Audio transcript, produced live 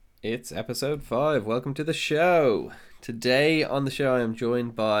It's episode 5. Welcome to the show. Today on the show, I am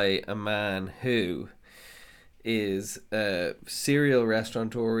joined by a man who is a serial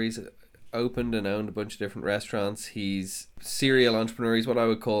restaurateur. He's opened and owned a bunch of different restaurants. He's serial entrepreneur. He's what I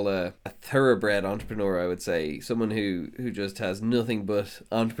would call a thoroughbred entrepreneur, I would say. Someone who just has nothing but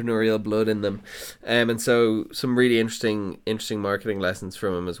entrepreneurial blood in them. And so some really interesting marketing lessons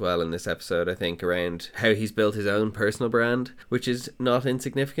from him as well in this episode, I think, around how he's built his own personal brand, which is not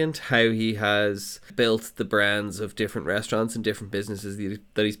insignificant, how he has built the brands of different restaurants and different businesses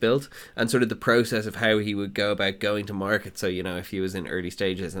that he's built, and sort of the process of how he would go about going to market. So, you know, if he was in early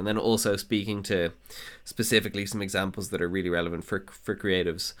stages, and then also speaking to specifically some examples that are really relevant for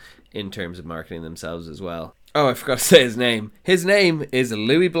creatives in terms of marketing themselves as well. Oh, I forgot to say his name. His name is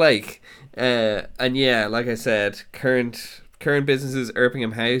Loui Blake. And yeah, like I said, current businesses,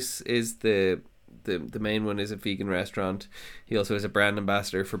 Erpingham House is the main one, is a vegan restaurant. He also is a brand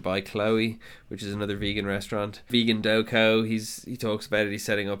ambassador for By Chloe, which is another vegan restaurant. Vegan Doco, he talks about it. He's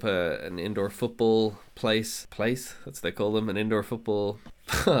setting up an indoor football place. That's what they call them, an indoor football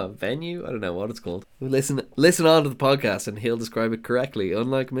venue. I don't know what it's called. Listen on to the podcast and he'll describe it correctly,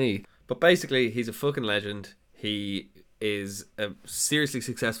 unlike me. But basically, he's a fucking legend. He is a seriously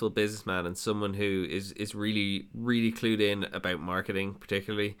successful businessman and someone who is really clued in about marketing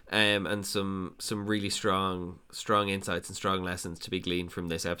particularly, and some really strong insights and strong lessons to be gleaned from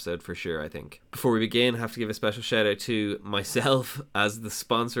this episode for sure, I think. Before we begin, I have to give a special shout out to myself as the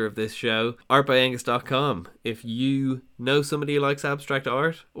sponsor of this show, artbyangus.com. If you know somebody who likes abstract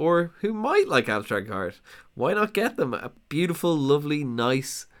art or who might like abstract art, why not get them a beautiful, lovely,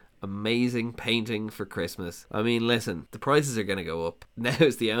 nice, amazing painting for Christmas? I mean, listen, the prices are going to go up. Now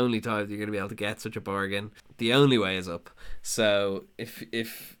is the only time you're going to be able to get such a bargain. The only way is up. So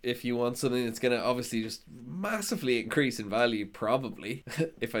if you want something that's going to obviously just massively increase in value, probably.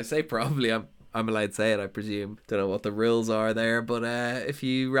 If I say probably, I'm allowed to say it, I presume. Don't know what the rules are there, but if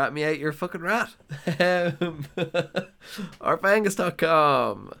you rat me out, you're a fucking rat.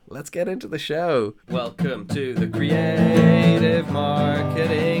 Artbangus.com. Let's get into the show. Welcome to the Creative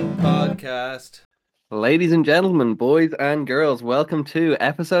Marketing Podcast. Ladies and gentlemen, boys and girls, welcome to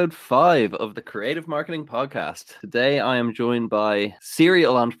episode 5 of the Creative Marketing Podcast. Today I am joined by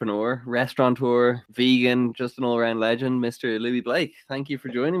serial entrepreneur, restaurateur, vegan, just an all-around legend, Mr. Loui Blake. Thank you for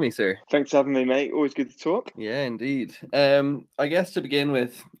joining me, sir. Thanks for having me, mate. Always good to talk. Yeah, indeed. I guess to begin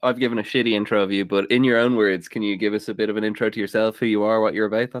with, I've given a shitty intro of you, but in your own words, can you give us a bit of an intro to yourself, who you are, what you're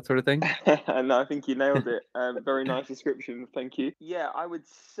about, that sort of thing? No, I think you nailed it. Very nice description. Thank you. Yeah, I would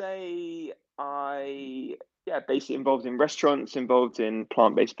say basically involved in restaurants, involved in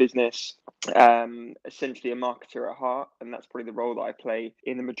plant-based business, essentially a marketer at heart, and that's probably the role that I play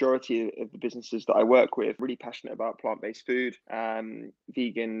in the majority of the businesses that I work with. Really passionate about plant-based food,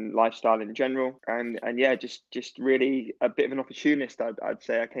 vegan lifestyle in general, and yeah, just really a bit of an opportunist. I'd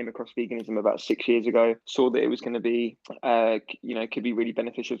say I came across veganism about 6 years ago, saw that it was going to be, could be really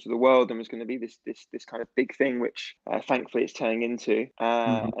beneficial to the world, and was going to be this kind of big thing, which thankfully it's turning into,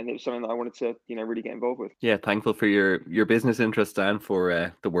 and it was something that I wanted to really get involved with. Yeah, thankful for your business interest and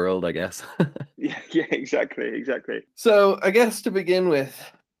for the world, I guess. yeah, exactly. So I guess to begin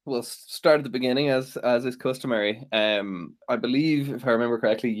with, we'll start at the beginning as is customary. I believe, if I remember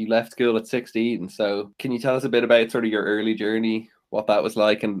correctly, you left school at 16. So can you tell us a bit about sort of your early journey, what that was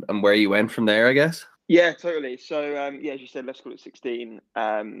like, and where you went from there, I guess? Yeah, totally. So as you said, left school at 16.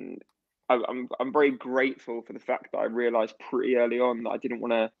 I'm very grateful for the fact that I realised pretty early on that I didn't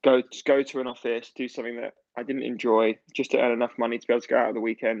want to go to an office, do something that I didn't enjoy, just to earn enough money to be able to go out at the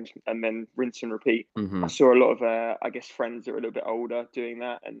weekend and then rinse and repeat. Mm-hmm. I saw a lot of friends that were a little bit older doing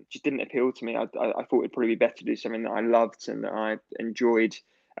that, and just didn't appeal to me. I thought it'd probably be better to do something that I loved and that I enjoyed,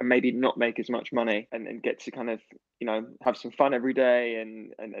 and maybe not make as much money and get to kind of have some fun every day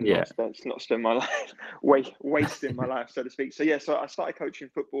and Yeah. not spend my life wasting my life, so to speak. So I started coaching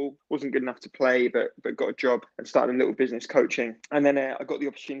football. Wasn't good enough to play, but got a job and started a little business coaching. And then I got the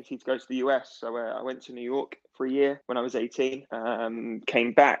opportunity to go to the US. So I went to New York for a year when I was 18.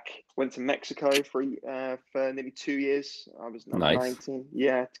 Came back, went to Mexico for nearly 2 years. I was Nice. 19.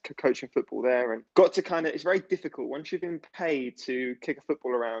 Yeah, coaching football there, and got to it's very difficult once you've been paid to kick a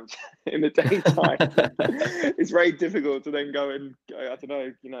football around in the daytime. It's very difficult to then go and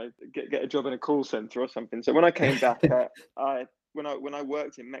get a job in a call center or something. So when I came back, I when I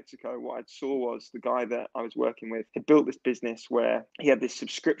worked in Mexico, what I saw was the guy that I was working with had built this business where he had this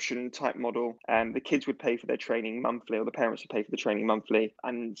subscription type model, and the kids would pay for their training monthly, or the parents would pay for the training monthly,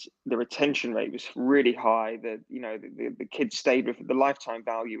 and the retention rate was really high. The kids stayed with the lifetime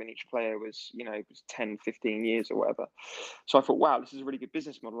value in each player was, was 10, 15 years or whatever. So I thought, wow, this is a really good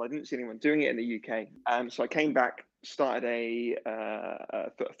business model. I didn't see anyone doing it in the UK. So I came back, started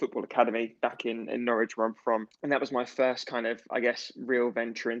a football academy back in Norwich, where I'm from. And that was my first kind of, I guess, real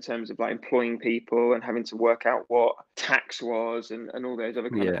venture in terms of like employing people and having to work out what tax was and all those other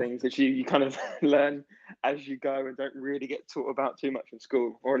kind of things that you kind of learn as you go and don't really get taught about too much in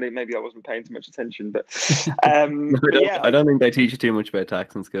school. Or maybe I wasn't paying too much attention. But, I don't think they teach you too much about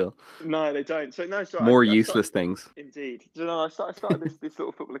tax in school. No, they don't. So more useless things. Indeed. So I started this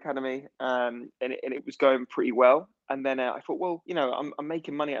little football academy, and it was going pretty well. And then I thought, well, I'm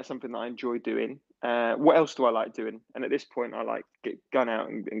making money out of something that I enjoy doing. What else do I like doing? And at this point, I like going out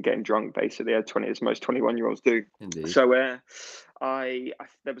and getting drunk, basically, as most 21-year-olds do. Indeed. So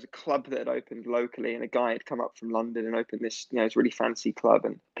there was a club that had opened locally, and a guy had come up from London and opened this, it's really fancy club,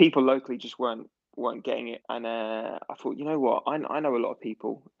 and people locally just weren't getting it. And I thought, you know what, I know a lot of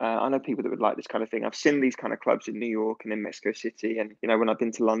people. I know people that would like this kind of thing. I've seen these kind of clubs in New York and in Mexico City, and when I've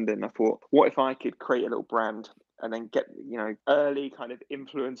been to London, I thought, what if I could create a little brand and then get early kind of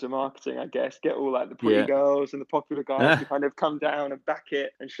influencer marketing, I guess, get all like the pretty girls and the popular guys to kind of come down and back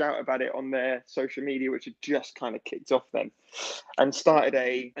it and shout about it on their social media, which had just kind of kicked off then, and started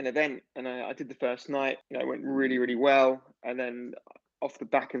an event. And I did the first night. It went really, really well. And then off the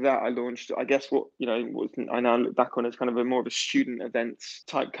back of that, I launched, I guess, what I now look back on as kind of a more of a student events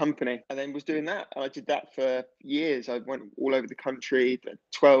type company, and then was doing that. And I did that for years. I went all over the country,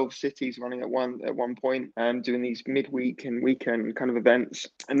 12 cities running at one point, doing these midweek and weekend kind of events.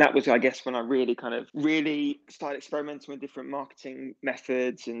 And that was, I guess, when I really started experimenting with different marketing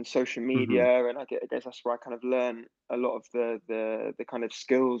methods and social media. Mm-hmm. And I guess that's where I kind of learned a lot of the kind of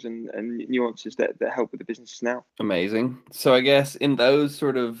skills and nuances that help with the business now. Amazing. So I guess in those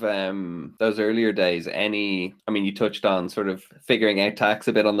sort of those earlier days, you touched on sort of figuring out tax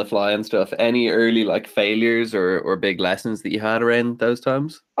a bit on the fly and stuff. Any early like failures or big lessons that you had around those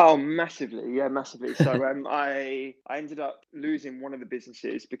times? Oh, massively. Yeah, massively. So I ended up losing one of the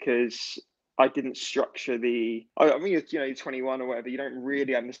businesses because I didn't structure you're 21 or whatever, you don't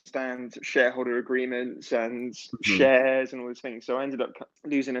really understand shareholder agreements and shares and all these things. So I ended up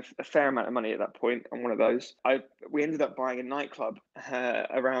losing a fair amount of money at that point on one of those. We ended up buying a nightclub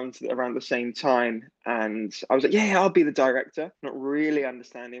around the same time. And I was like, yeah, I'll be the director, not really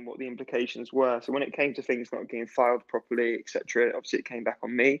understanding what the implications were. So when it came to things not getting filed properly, etc., obviously it came back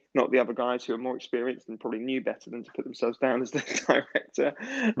on me, not the other guys who are more experienced and probably knew better than to put themselves down as the director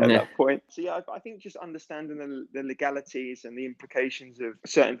at that point. So yeah, I think just understanding the legalities and the implications of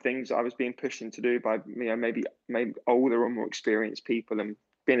certain things I was being pushed into do by maybe older or more experienced people, and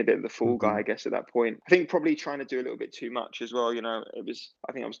being a bit of the fool guy, I guess, at that point. I think probably trying to do a little bit too much as well.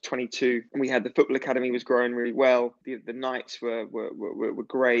 I think I was 22, and we had the football academy was growing really well. The nights were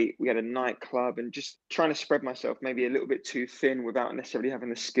great. We had a nightclub, and just trying to spread myself maybe a little bit too thin without necessarily having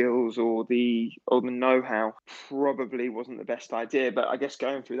the skills or the know-how probably wasn't the best idea. But I guess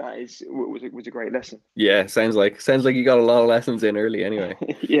going through that was a great lesson. Yeah, sounds like you got a lot of lessons in early anyway.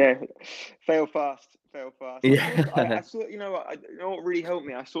 Yeah, fail fast. Yeah. I saw, what really helped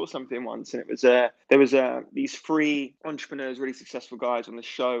me? I saw something once, and it was there was these 3 entrepreneurs, really successful guys on the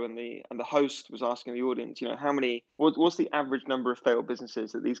show, and the host was asking the audience, what's the average number of failed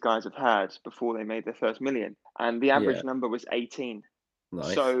businesses that these guys have had before they made their first million? And the average number was 18.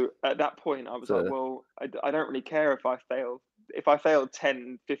 Nice. So at that point, I was like, well, I don't really care if I fail. If I failed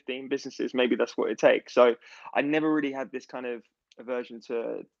 10, 15 businesses, maybe that's what it takes. So I never really had this kind of aversion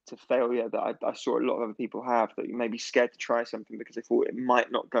to failure that I saw a lot of other people have, that you may be scared to try something because they thought it might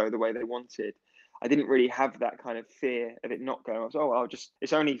not go the way they wanted. I didn't really have that kind of fear of it not going. I was,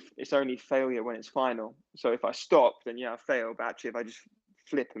 it's only failure when it's final. So if I stop, then I fail. But actually, if I just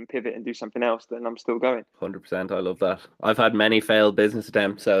flip and pivot and do something else, then I'm still going. 100%. I love that. I've had many failed business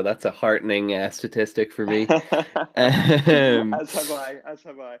attempts, so that's a heartening statistic for me. As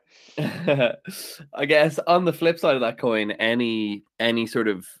have I. I guess on the flip side of that coin, any sort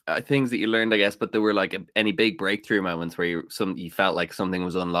of things that you learned, I guess, but there were like any big breakthrough moments where you felt like something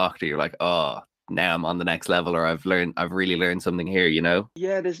was unlocked, or you're like, oh, now I'm on the next level, or I've really learned something here,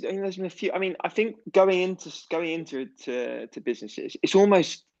 Yeah, there's been a few. I think going into businesses,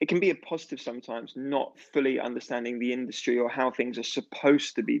 it can be a positive sometimes, not fully understanding the industry or how things are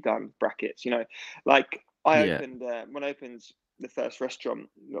supposed to be done. Brackets, like when I opened the first restaurant,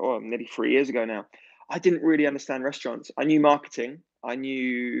 nearly 3 years ago now. I didn't really understand restaurants. I knew marketing, I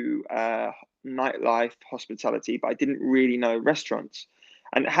knew nightlife, hospitality, but I didn't really know restaurants.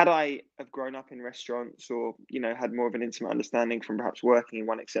 And had I have grown up in restaurants, or had more of an intimate understanding from perhaps working in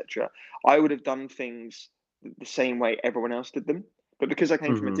one, etc., I would have done things the same way everyone else did them. But because I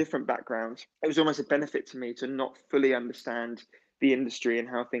came from a Hmm. different background, it was almost a benefit to me to not fully understand the industry and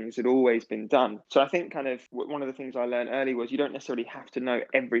how things had always been done. So I think kind of one of the things I learned early was you don't necessarily have to know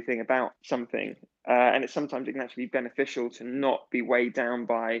everything about something. And sometimes it can actually be beneficial to not be weighed down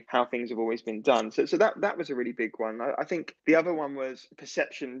by how things have always been done. So that was a really big one. I think the other one was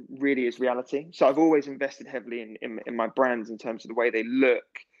perception really is reality. So I've always invested heavily in my brands in terms of the way they look,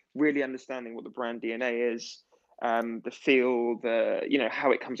 really understanding what the brand DNA is, the feel, how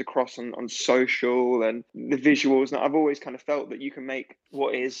it comes across on social, and the visuals. And I've always kind of felt that you can make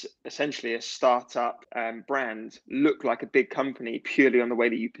what is essentially a startup brand look like a big company purely on the way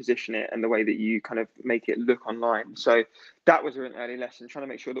that you position it and the way that you kind of make it look online. So that was an early lesson, trying to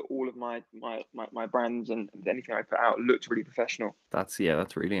make sure that all of my brands and anything I put out looked really professional. That's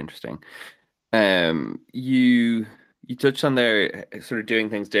really interesting. You touched on there sort of doing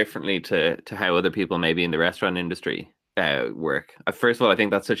things differently to how other people maybe in the restaurant industry work. First of all, I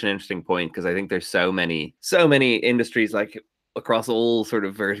think that's such an interesting point because I think there's so many industries like across all sort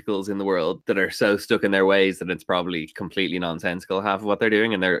of verticals in the world that are so stuck in their ways that it's probably completely nonsensical half of what they're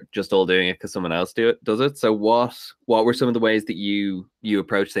doing, and they're just all doing it because someone else does it. So what were some of the ways that you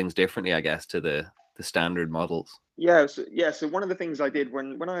approach things differently, I guess, to the standard models? So one of the things I did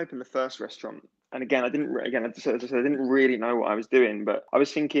when I opened the first restaurant, and again, as I said, I didn't really know what I was doing, but I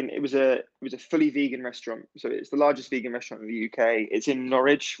was thinking it was a fully vegan restaurant. So it's the largest vegan restaurant in the UK. It's in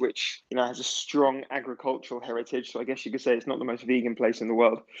Norwich, which has a strong agricultural heritage. So I guess you could say it's not the most vegan place in the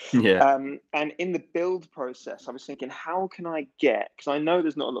world. Yeah. And in the build process, I was thinking, how can I get, because I know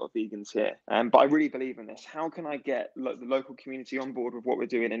there's not a lot of vegans here, but I really believe in this. How can I get the local community on board with what we're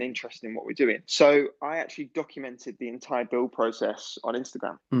doing and interested in what we're doing? So I actually documented the entire build process on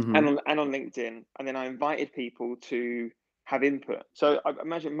Instagram Mm-hmm. and on LinkedIn. And then I invited people to have input. So I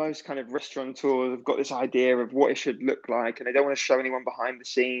imagine most kind of restaurateurs have got this idea of what it should look like, and they don't want to show anyone behind the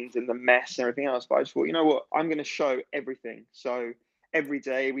scenes and the mess and everything else. But I just thought, you know what, I'm going to show everything. So every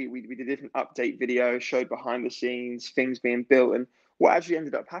day we did a different update video, showed behind the scenes, things being built. And what actually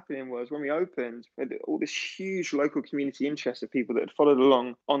ended up happening was when we opened, we had all this huge local community interest of people that had followed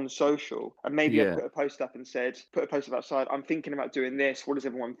along on social. And maybe I'd Yeah. put a post up outside, I'm thinking about doing this. What does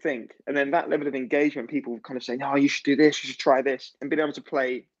everyone think? And then that level of engagement, people kind of saying, oh, you should do this, you should try this, and being able to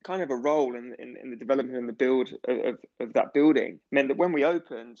play kind of a role in the development and the build of that building meant that when we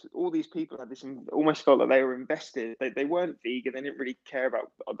opened, all these people had this, almost felt like they were invested. They weren't vegan, they didn't really care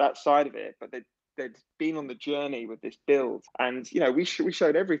about that side of it, but they'd been on the journey with this build. And we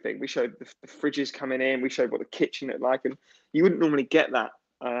showed everything. We showed the fridges coming in, we showed what the kitchen looked like, and you wouldn't normally get that,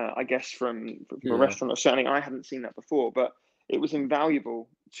 I guess, from a Yeah. restaurant. Or certainly I hadn't seen that before, but it was invaluable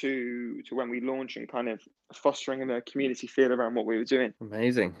to when we launched, and kind of fostering a community feel around what we were doing.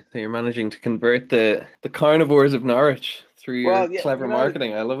 Amazing. So you're managing to convert the carnivores of Norwich through your Well, yeah, clever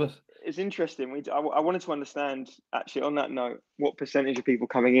marketing. I love it. it's interesting. I wanted to understand, actually, on that note, what percentage of people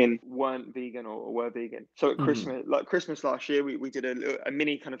coming in weren't vegan or were vegan. So at Hmm. Christmas last year, we did a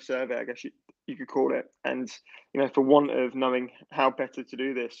mini kind of survey, I guess you could call it. And for want of knowing how better to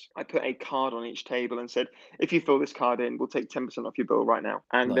do this, I put a card on each table and said, if you fill this card in, we'll take 10% off your bill right now.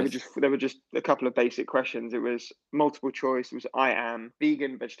 And Nice. there were just a couple of basic questions. It was multiple choice. It was, I am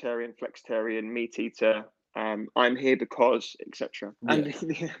vegan, vegetarian, flexitarian, meat eater. I'm here because, etc. And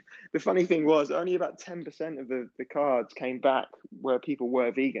Yeah. the funny thing was, only about 10% of the cards came back where people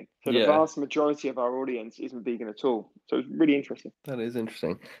were vegan. So the Yeah. vast majority of our audience isn't vegan at all. So it's really interesting. That is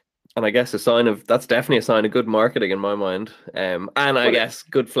interesting. And I guess that's definitely a sign of good marketing in my mind. And I Well, guess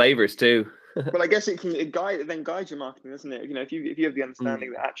good flavors too. Well, I guess it then guides your marketing, doesn't it? If you have the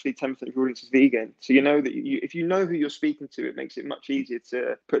understanding Mm. that actually 10% of your audience is vegan, so you know that if you know who you're speaking to, it makes it much easier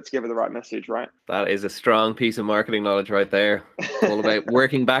to put together the right message, right? That is a strong piece of marketing knowledge right there. All about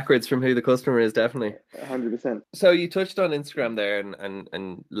working backwards from who the customer is, definitely. 100%. So you touched on Instagram there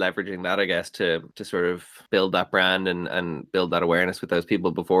and leveraging that, I guess, to sort of build that brand and build that awareness with those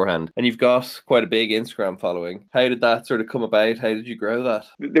people beforehand. And you've got quite a big Instagram following. How did that sort of come about? How did you grow that?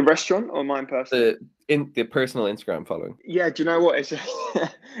 The restaurant or mine personally? The personal Instagram following. Yeah, do you know what?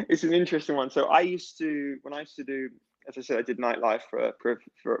 It's an interesting one. So when I used to do, as I said, I did nightlife for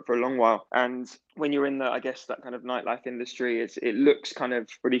a long while, and when you're in the, I guess, that kind of nightlife industry, it looks kind of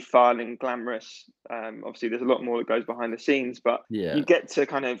really fun and glamorous. Obviously, there's a lot more that goes behind the scenes, but Yeah. you get to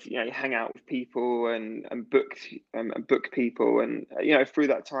kind of, hang out with people and book people, and through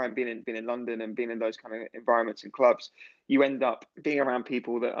that time being in London and being in those kind of environments and clubs, you end up being around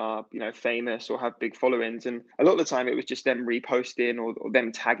people that are famous or have big followings, and a lot of the time it was just them reposting or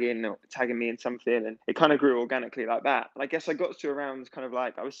them tagging me in something, and it kind of grew organically like that. And I guess I got to around kind of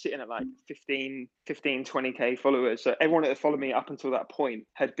like, I was sitting at like 20k followers, so everyone that had followed me up until that point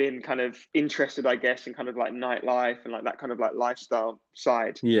had been kind of interested, I guess, in kind of like nightlife and like that kind of like lifestyle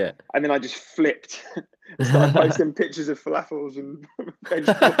side. Yeah. And then I just flipped and started posting pictures of falafels and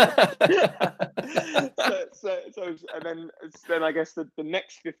vegetables. And then I guess the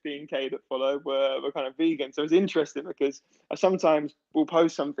next 15k that followed were kind of vegan. So it was interesting because I sometimes will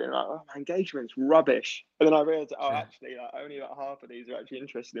post something like, oh, my engagement's rubbish, and then I realized, oh, actually, like, only like half of these are actually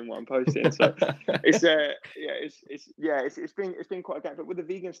interested in what I'm posting. So it's been quite a gap. But with the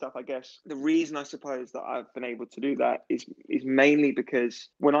vegan stuff, I guess the reason I suppose that I've been able to do that is mainly because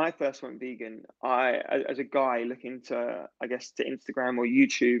when I first went vegan, as a guy looking to, I guess, to Instagram or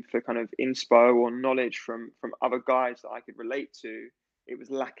YouTube for kind of inspo or knowledge from other guys that I could relate to, it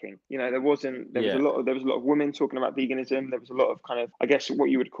was lacking. There was a lot of women talking about veganism. There was a lot of kind of, I guess, what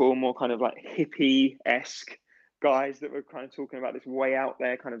you would call more kind of like hippie-esque guys that were kind of talking about this way out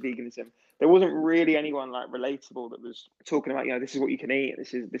there kind of veganism. There wasn't really anyone like relatable that was talking about, this is what you can eat,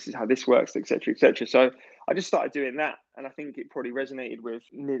 this is how this works, etc., etc. So I just started doing that, and I think it probably resonated with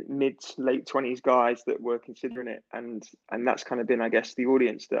mid late 20s guys that were considering it, and that's kind of been, I guess, the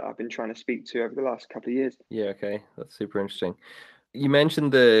audience that I've been trying to speak to over the last couple of years. Yeah, okay. That's super interesting. You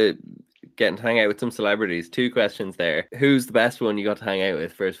mentioned the getting to hang out with some celebrities. Two questions there. Who's the best one you got to hang out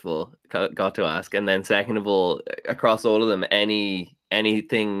with, first of all, got to ask? And then second of all, across all of them,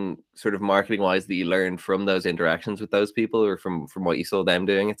 anything sort of marketing wise that you learned from those interactions with those people, or from what you saw them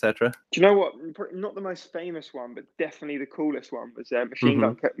doing, etc.? Do you know what? Not the most famous one, but definitely the coolest one was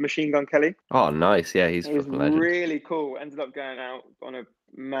Machine Gun Kelly. Oh, nice. Yeah, he's It was fucking legend. really cool. Ended up going out on a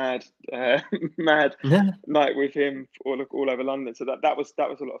mad mad Yeah. night with him all over London. So that was a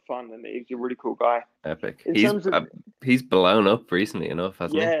lot of fun, and he's a really cool guy. Epic. In terms of He's blown up recently enough,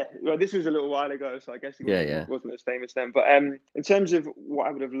 hasn't he? well, this was a little while ago, so I guess he Yeah. wasn't as famous then. But in terms of what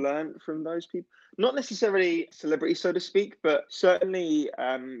I would have learned from those people, not necessarily celebrities, so to speak, but certainly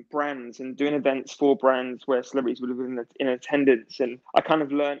brands, and doing events for brands where celebrities would have been in attendance. And I kind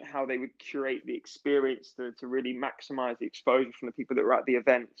of learned how they would curate the experience to really maximize the exposure from the people that were at the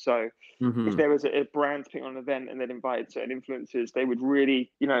event. So if there was a brand putting on an event and they'd invited certain influencers, they would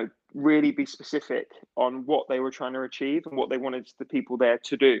really, really be specific on what they were trying to achieve and what they wanted the people there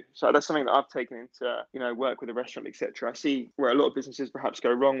to do. So that's something that I've taken into, work with a restaurant, etc. I see where a lot of businesses perhaps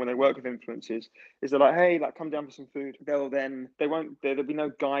go wrong when they work with influencers is they're like, hey, like, come down for some food. There'll be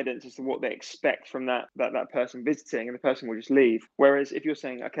no guidance as to what they expect from that person visiting, and the person will just leave. Whereas if you're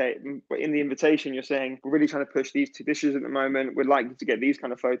saying, okay, in the invitation, you're saying, we're really trying to push these two dishes at the moment. We'd like you to get these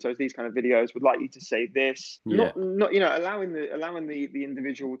kind of photos, these kind of videos. We'd like you to say this. Yeah. Not allowing the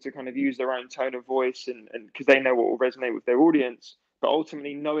individual to kind of use their own tone of voice, and because they know what will resonate with their audience, but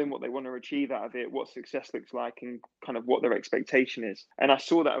ultimately knowing what they want to achieve out of it, what success looks like, and kind of what their expectation is. And I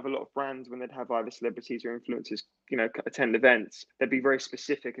saw that with a lot of brands when they'd have either celebrities or influencers, attend events. They'd be very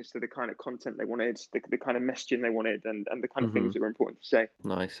specific as to the kind of content they wanted, the kind of messaging they wanted, and the kind of things that were important to say.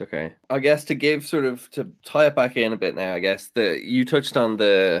 Nice. Okay. I guess to tie it back in a bit now, I guess you touched on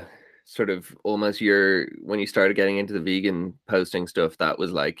the sort of almost when you started getting into the vegan posting stuff, that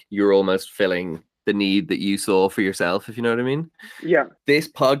was like you're almost filling the need that you saw for yourself, if you know what I mean. Yeah. This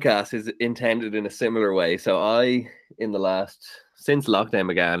podcast is intended in a similar way. So since lockdown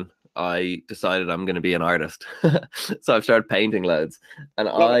began, I decided I'm going to be an artist. So I've started painting loads, and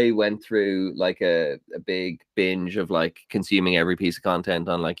I went through like a big binge of like consuming every piece of content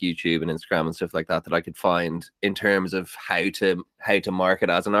on like YouTube and Instagram and stuff like that I could find in terms of how to market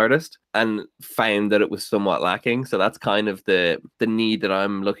as an artist, and found that it was somewhat lacking. So that's kind of the need that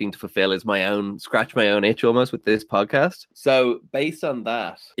I'm looking to fulfill, is scratch my own itch almost with this podcast. So based on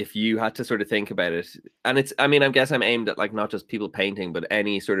that, if you had to sort of think about it, and I guess I'm aimed at like not just people painting, but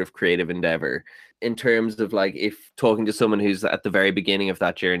any sort of creative endeavor, in terms of like if talking to someone who's at the very beginning of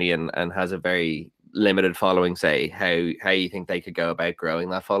that journey and has a very limited following, say, how you think they could go about growing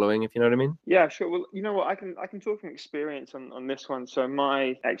that following, if you know what I mean? Yeah, sure. Well, you know what, I can talk from experience on this one. So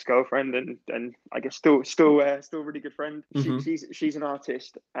my ex-girlfriend and I guess still a really good friend. She's an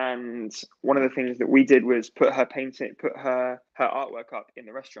artist, and one of the things that we did was put her her artwork up in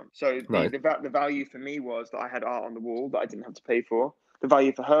the restaurant. So Nice. the value for me was that I had art on the wall that I didn't have to pay for. The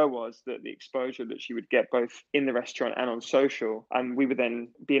value for her was that the exposure that she would get both in the restaurant and on social, and we would then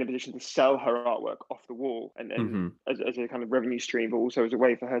be in a position to sell her artwork off the wall, and as a kind of revenue stream, but also as a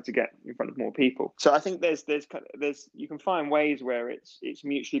way for her to get in front of more people. So I think there's you can find ways where it's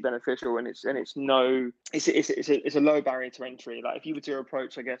mutually beneficial, and it's a low barrier to entry. Like if you were to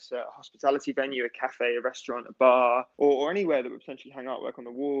approach, I guess, a hospitality venue, a cafe, a restaurant, a bar, or anywhere that would potentially hang artwork on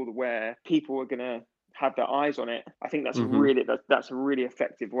the wall where people are gonna have their eyes on it, I think that's a really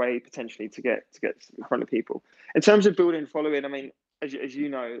effective way potentially to get in front of people. In terms of building following, I mean, as you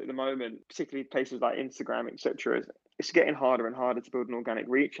know, at the moment, particularly places like Instagram, etc., it's getting harder and harder to build an organic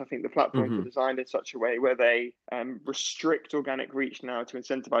reach. I think the platforms are designed in such a way where they restrict organic reach now to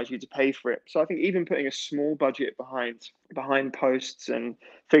incentivize you to pay for it. So I think even putting a small budget behind posts and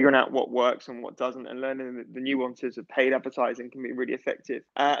figuring out what works and what doesn't, and learning the nuances of paid advertising can be really effective.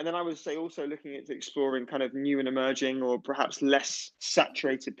 And then I would say also looking at exploring kind of new and emerging or perhaps less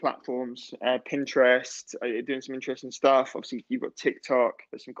saturated platforms. Pinterest, doing some interesting stuff. Obviously, you've got TikTok.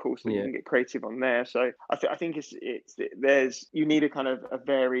 There's some cool stuff you can get creative on there. So I think you need a kind of a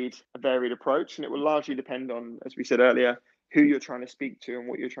varied approach, and it will largely depend on, as we said earlier, who you're trying to speak to and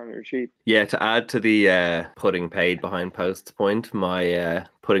what you're trying to achieve. Yeah, to add to the putting paid behind posts point,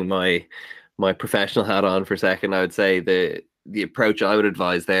 putting my professional hat on for a second, I would say the approach I would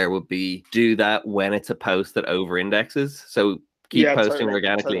advise there would be do that when it's a post that over indexes. So keep posting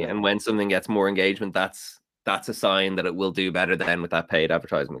organically, and when something gets more engagement, that's a sign that it will do better than with that paid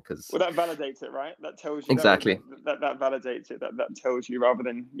advertisement. Because that validates it, right? That tells you exactly that validates it. That tells you, rather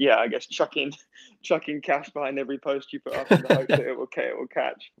than I guess chucking cash behind every post you put up in the hope that it will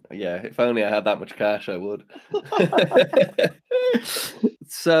catch. Yeah, if only I had that much cash, I would.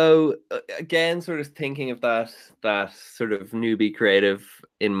 So again, sort of thinking of that sort of newbie creative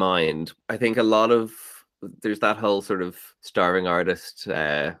in mind, I think there's that whole sort of starving artist.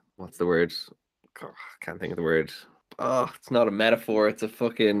 What's the word? God, I can't think of the word. Oh, it's not a metaphor. It's a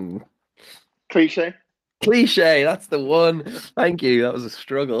fucking cliche. That's the one. Thank you. That was a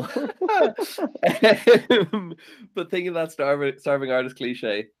struggle. But thinking that starving artist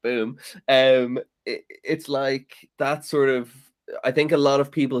cliche, boom. It's like that sort of. I think a lot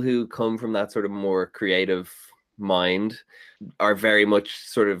of people who come from that sort of more creative mind are very much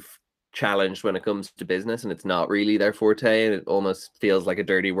sort of challenged when it comes to business, and it's not really their forte, and it almost feels like a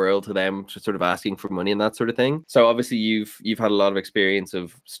dirty world to them, just sort of asking for money and that sort of thing. So obviously you've had a lot of experience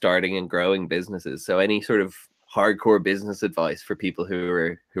of starting and growing businesses. So any sort of hardcore business advice for people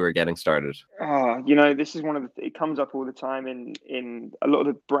who are getting started? This is it comes up all the time in a lot of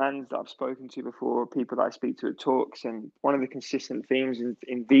the brands that I've spoken to before, people that I speak to at talks, and one of the consistent themes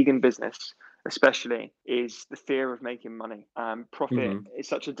in vegan business especially is the fear of making money. Profit is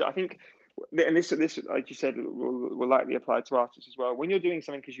such a, I think, and this like you said will likely apply to artists as well. When you're doing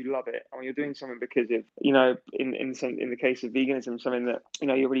something because you love it, and when you're doing something because of, in the case of veganism, something that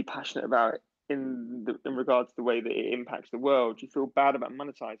you're really passionate about in regards to the way that it impacts the world, you feel bad about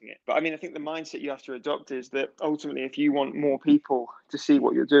monetizing it. But I mean, I think the mindset you have to adopt is that ultimately, if you want more people to see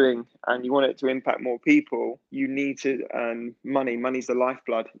what you're doing and you want it to impact more people, you need to earn money. Money's the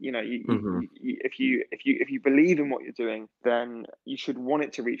lifeblood. If you believe in what you're doing, then you should want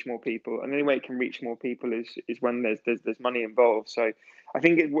it to reach more people. And the only way it can reach more people is when there's money involved. So I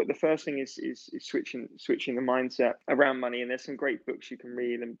think the first thing is switching the mindset around money, and there's some great books you can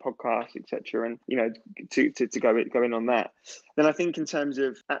read and podcasts, etc. And to go in on that. Then I think in terms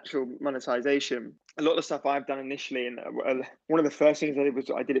of actual monetization, a lot of the stuff I've done initially, and one of the first things I did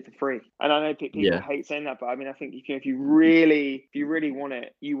was I did it for free. And I know people hate saying that, but I mean, I think if you really want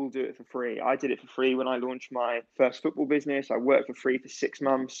it, you will do it for free. I did it for free when I launched my first football business. I worked for free for 6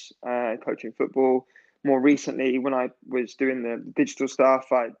 months coaching football. More recently, when I was doing the digital stuff,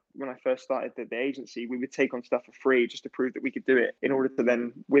 when I first started the agency, we would take on stuff for free just to prove that we could do it in order to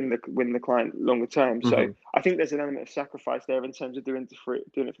then win the client longer term. So I think there's an element of sacrifice there in terms of doing it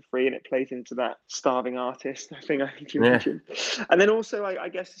for free, and it plays into that starving artist thing I think you mentioned. And then also, I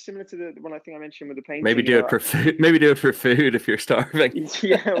guess similar to the one I think I mentioned with the painting. Maybe do it for food. Maybe do it for food if you're starving.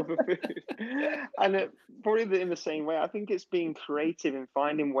 Yeah, for food. And probably in the same way, I think it's being creative and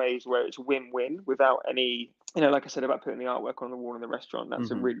finding ways where it's win-win without any, like I said about putting the artwork on the wall in the restaurant.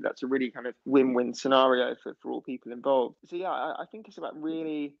 That's a really kind of win-win scenario for all people involved. So yeah, I think it's about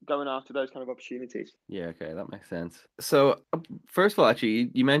really going after those kind of opportunities. Yeah, okay, that makes sense. So first of all, actually,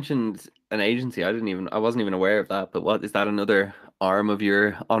 you mentioned an agency. I wasn't even aware of that. But what is that? Another arm of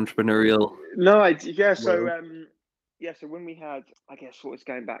your entrepreneurial? No, so when we had, I guess what was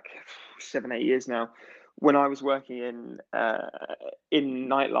going back 7-8 years now, when I was working in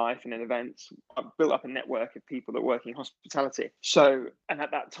nightlife and in events, I built up a network of people that work in hospitality. So, and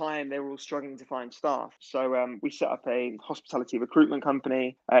at that time, they were all struggling to find staff. So we set up a hospitality recruitment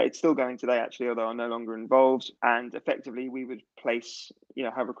company. It's still going today, actually, although I'm no longer involved. And effectively, we would place,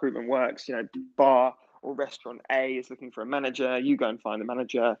 how recruitment works. Bar or restaurant A is looking for a manager. You go and find the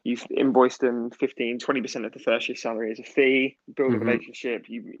manager. You've invoiced them 15-20% of the first year salary as a fee, build a relationship,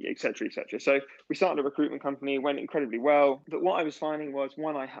 et cetera, et cetera. So we started a recruitment company, went incredibly well. But what I was finding was,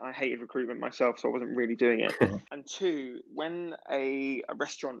 one, I hated recruitment myself, so I wasn't really doing it. And two, when a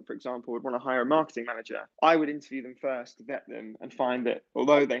restaurant, for example, would want to hire a marketing manager, I would interview them first to vet them and find that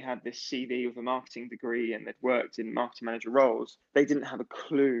although they had this CV with a marketing degree and they'd worked in marketing manager roles, they didn't have a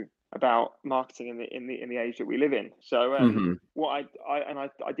clue about marketing in the age that we live in. So what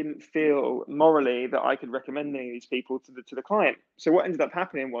I didn't feel morally that I could recommend any of these people to the client. So what ended up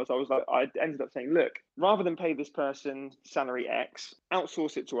happening was I ended up saying, look, rather than pay this person salary X,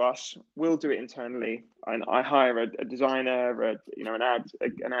 outsource it to us. We'll do it internally, and I hire a designer,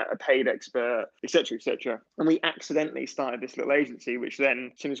 a paid expert, etc., etc. And we accidentally started this little agency, which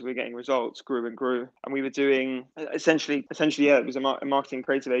then, as soon as we were getting results, grew and grew. And we were doing essentially, it was a marketing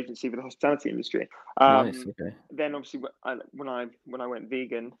creative agency for the hospitality industry. Nice. Okay. Then obviously, when I went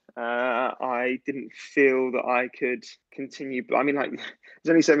vegan, I didn't feel that I could continue. I mean, like,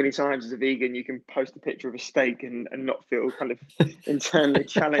 there's only so many times as a vegan you can post a picture of a steak and not feel kind of internally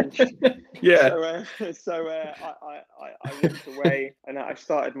challenged. Yeah. So I walked away and I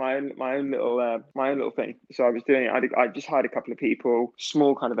started my own little thing. So I was doing it. I just hired a couple of people,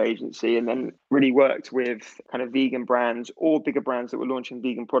 small kind of agency, and then really worked with kind of vegan brands or bigger brands that were launching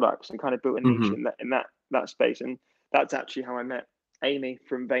vegan products, and kind of built a niche in that space. And that's actually how I met Amy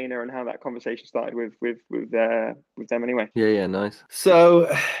from Vayner, and how that conversation started with them anyway. Yeah, nice.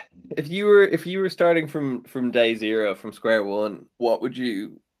 So if you were starting from day zero, from square one, what would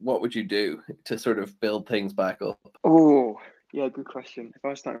you do to sort of build things back up? Oh, yeah, good question. If I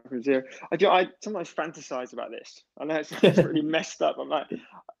was starting from zero, I sometimes fantasize about this. I know it's really messed up. I'm like,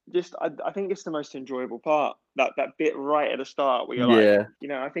 I think it's the most enjoyable part, that bit right at the start where you're like,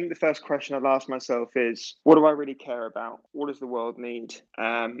 I think the first question I'd ask myself is, what do I really care about? What does the world need?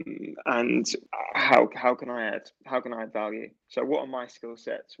 And how can I add value? So what are my skill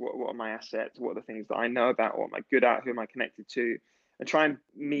sets? What are my assets? What are the things that I know about? What am I good at? Who am I connected to? And try and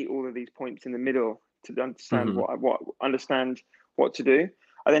meet all of these points in the middle to understand what to do.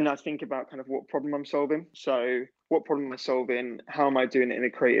 And then I think about kind of what problem I'm solving. So what problem am I solving? How am I doing it in a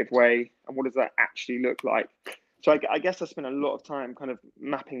creative way? And what does that actually look like? So I guess I spent a lot of time kind of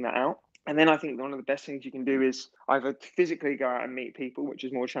mapping that out. And then I think one of the best things you can do is either physically go out and meet people, which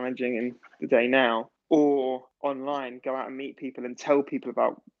is more challenging in the day now, or online, go out and meet people and tell people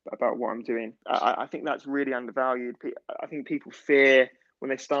about what I'm doing. I think that's really undervalued. I think people fear when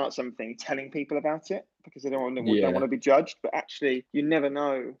they start something telling people about it because they don't want to be judged. But actually, you never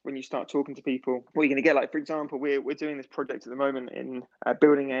know when you start talking to people what you're going to get. Like, for example, we're doing this project at the moment in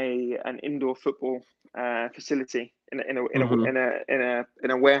building an indoor football facility in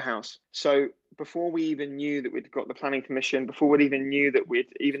a warehouse. So before we even knew that we'd got the planning permission, before we even knew that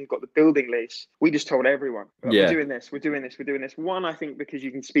we'd even got the building lease, we just told everyone, we're doing this. One, I think because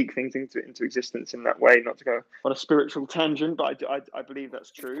you can speak things into existence in that way, not to go on a spiritual tangent, but I believe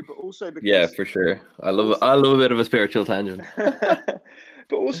that's true. But also because for sure, I love a bit of a spiritual tangent.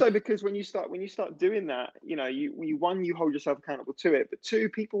 But also because when you start doing that, you hold yourself accountable to it. But two,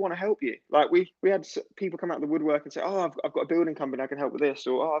 people want to help you. Like we had people come out of the woodwork and say, "Oh, I've got a building company, I can help with this,"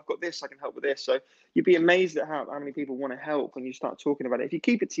 or "Oh, I've got this, I can help with this." So you'd be amazed at how many people want to help when you start talking about it. If you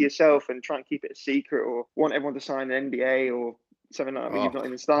keep it to yourself and try and keep it a secret, or want everyone to sign an NDA or something like that, but you've not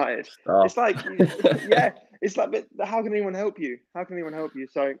even started, it's like, it's like, but how can anyone help you?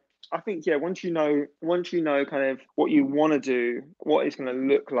 So I think, once you know kind of what you want to do, what it's going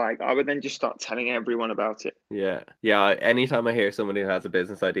to look like, I would then just start telling everyone about it. Yeah. Anytime I hear somebody who has a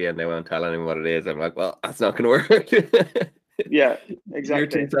business idea and they won't tell anyone what it is, I'm like, well, that's not going to work. Yeah,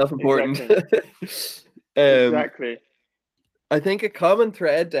 exactly. You're too self-important. Exactly. I think a common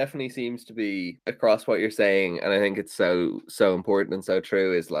thread definitely seems to be across what you're saying, and I think it's so important and so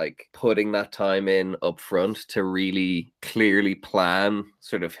true, is like putting that time in up front to really clearly plan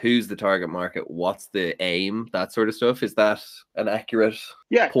sort of who's the target market, what's the aim, that sort of stuff. Is that an accurate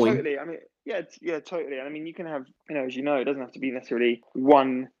point? Totally. I mean, totally. And I mean, you can have, as you know, it doesn't have to be necessarily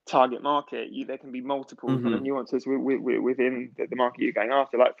one target market. There can be multiple kind of nuances within the market you're going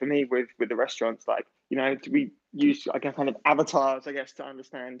after. Like for me, with the restaurants, like, we use, I guess, kind of avatars, I guess, to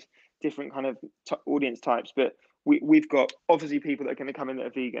understand different kind of audience types. But we've got obviously people that are going to come in that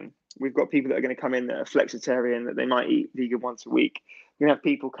are vegan. We've got people that are going to come in that are flexitarian, that they might eat vegan once a week. We're going to have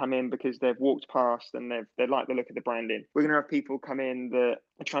people come in because they've walked past and they like the look of the branding. We're going to have people come in that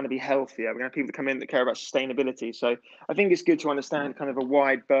are trying to be healthier. We're going to have people that come in that care about sustainability. So I think it's good to understand kind of a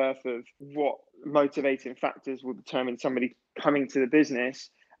wide berth of what motivating factors will determine somebody coming to the business,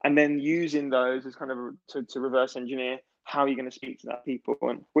 and then using those as kind of to reverse engineer how you're going to speak to that people.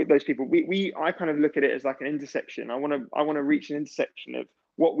 And with those people, I kind of look at it as like an intersection. I want to reach an intersection of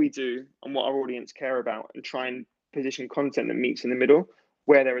what we do and what our audience care about, and try and position content that meets in the middle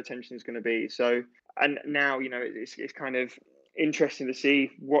where their attention is going to be. So, and now, it's kind of interesting to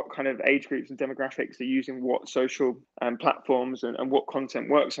see what kind of age groups and demographics are using what social platforms, and what content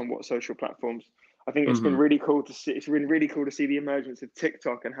works on what social platforms. I think it's been really cool to see. It's been really cool to see the emergence of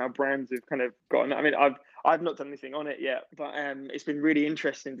TikTok and how brands have kind of gotten. I mean, I've not done anything on it yet, but it's been really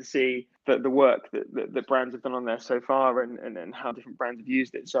interesting to see the work that brands have done on there so far, and how different brands have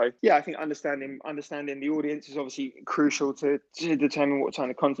used it. So yeah, I think understanding the audience is obviously crucial to determine what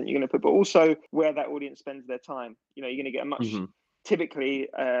kind of content you're going to put, but also where that audience spends their time. You're going to get a much typically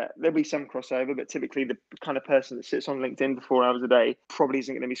there'll be some crossover, but typically the kind of person that sits on LinkedIn for 4 hours a day probably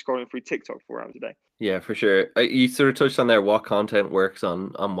isn't going to be scrolling through TikTok 4 hours a day. Yeah, for sure. You sort of touched on there what content works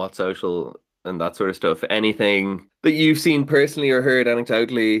on what social and that sort of stuff. Anything that you've seen personally or heard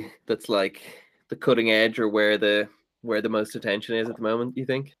anecdotally that's like the cutting edge, or where the most attention is at the moment, you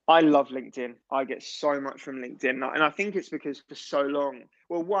think? I love LinkedIn. I get so much from LinkedIn, and I think it's because for so long,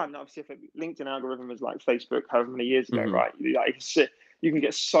 well, one, obviously, if LinkedIn algorithm is like Facebook however many years ago, right? You can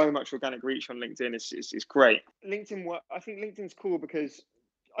get so much organic reach on LinkedIn. It's great. I think LinkedIn's cool because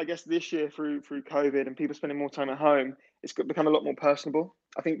I guess this year through COVID and people spending more time at home, it's become a lot more personable.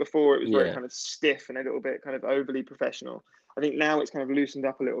 I think before it was very kind of stiff and a little bit kind of overly professional. I think now it's kind of loosened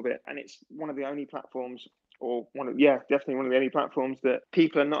up a little bit, and it's one of the only platforms, or definitely one of the only platforms that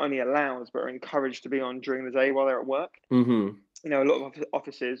people are not only allowed but are encouraged to be on during the day while they're at work. A lot of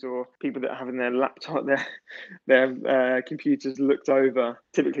offices or people that are having their laptop, their computers looked over,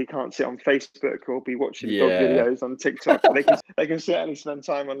 typically can't sit on Facebook or be watching dog videos on TikTok. But they can certainly spend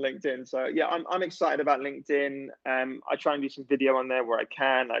time on LinkedIn. So yeah, I'm excited about LinkedIn. I try and do some video on there where I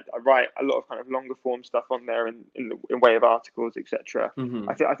can. I write a lot of kind of longer form stuff on there in way of articles, etc.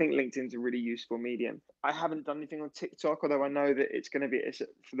 I think LinkedIn's a really useful medium. I haven't done anything on TikTok, although I know that it's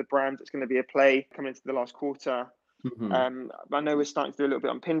for the brand. It's going to be a play coming into the last quarter. I know we're starting to do a little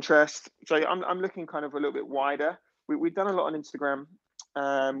bit on Pinterest, so I'm looking kind of a little bit wider. We've done a lot on Instagram.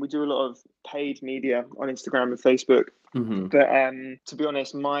 We do a lot of paid media on Instagram and Facebook, but to be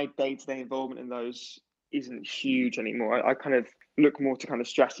honest, my day-to-day involvement in those isn't huge anymore. I kind of look more to kind of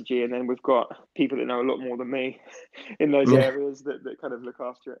strategy, and then we've got people that know a lot more than me in those areas that kind of look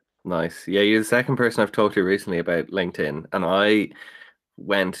after it. Nice. Yeah, you're the second person I've talked to recently about LinkedIn, and I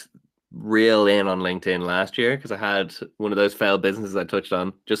went real in on LinkedIn last year because I had one of those failed businesses I touched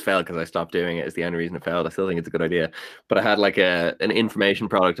on. Just failed because I stopped doing it is the only reason it failed. I still think it's a good idea, but I had like an information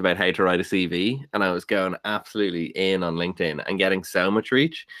product about how to write a CV, and I was going absolutely in on LinkedIn and getting so much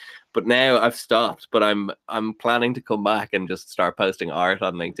reach. But now I've stopped, but I'm planning to come back and just start posting art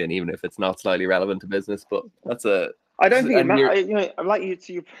on LinkedIn, even if it's not slightly relevant to business. But I don't think it matters. Like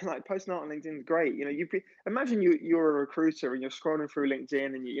you like posting art on LinkedIn is great. Imagine you're a recruiter and you're scrolling through LinkedIn,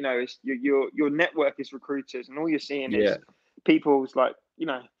 and your network is recruiters, and all you're seeing is people's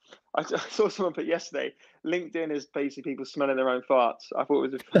I saw someone put yesterday, LinkedIn is basically people smelling their own farts. I thought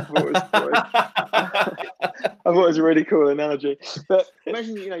it was a really cool analogy. But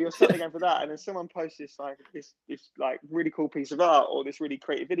imagine you're suddenly going for that, and then someone posts this like really cool piece of art or this really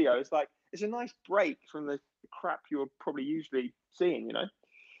creative video. It's a nice break from the crap you're probably usually seeing.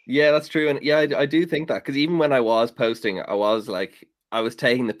 Yeah, that's true. And yeah, I do think that, because even when I was posting, I was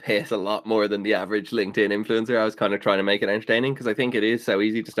taking the piss a lot more than the average LinkedIn influencer. I was kind of trying to make it entertaining because I think it is so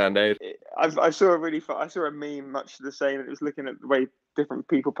easy to stand out. I saw a meme much the same. It was looking at the way different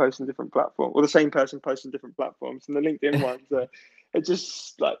people post on different platforms, or the same person posts on different platforms. And the LinkedIn ones, it's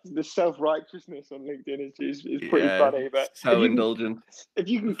just like the self-righteousness on LinkedIn is pretty funny. But so indulgent. If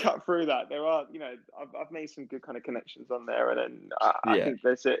you can cut through that, there are, I've made some good kind of connections on there, and then I think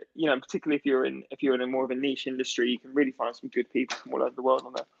there's particularly if you're in a more of a niche industry, you can really find some good people from all over the world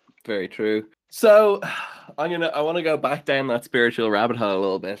on there. Very true. So I want to go back down that spiritual rabbit hole a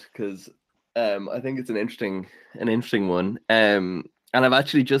little bit, because I think it's an interesting one. And I've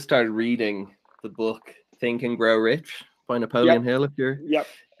actually just started reading the book Think and Grow Rich by Napoleon Hill,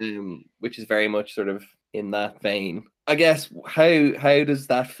 which is very much sort of in that vein. I guess how does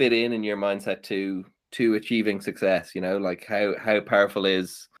that fit in your mindset to achieving success? Like how powerful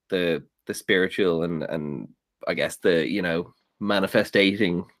is the spiritual and I guess the,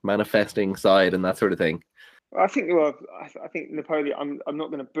 manifesting side and that sort of thing. I think I think Napoleon. I'm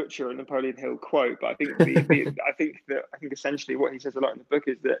not going to butcher a Napoleon Hill quote, but I think I think essentially what he says a lot in the book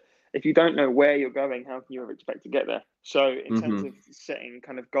is that if you don't know where you're going, how can you ever expect to get there? So in terms of setting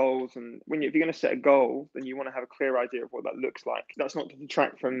kind of goals, and if you're going to set a goal, then you want to have a clear idea of what that looks like. That's not to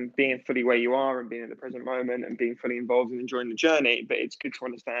detract from being fully where you are and being in the present moment and being fully involved and enjoying the journey, but it's good to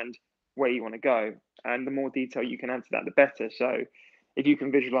understand where you want to go, and the more detail you can add to that, the better. So if you can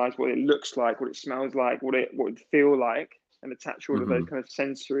visualize what it looks like, what it smells like, what it would feel like, and attach all of those kind of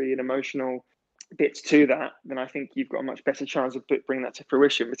sensory and emotional bits to that, then I think you've got a much better chance of bringing that to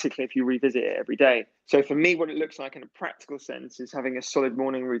fruition, particularly if you revisit it every day. So for me, what it looks like in a practical sense is having a solid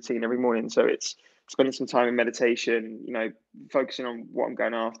morning routine every morning. So it's spending some time in meditation, focusing on what I'm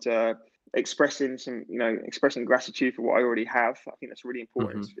going after, expressing gratitude for what I already have. I think that's really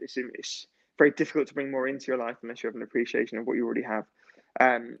important. It's very difficult to bring more into your life unless you have an appreciation of what you already have.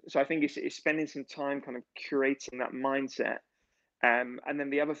 So I think it's spending some time kind of curating that mindset. And then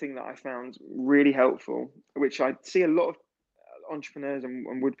the other thing that I found really helpful, which I see a lot of entrepreneurs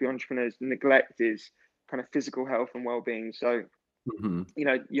and would-be entrepreneurs neglect, is kind of physical health and well-being. So,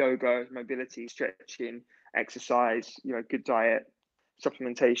 yoga, mobility, stretching, exercise, good diet,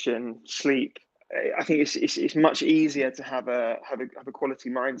 supplementation, sleep. I think it's much easier to have a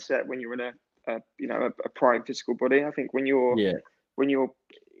quality mindset when you're in a prime physical body. I think when you're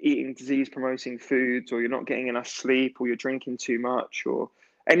eating disease promoting foods, or you're not getting enough sleep, or you're drinking too much, or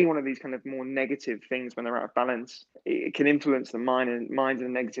any one of these kind of more negative things when they're out of balance, it can influence the mind in a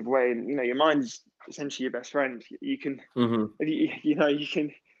negative way. And your mind is essentially your best friend. You can you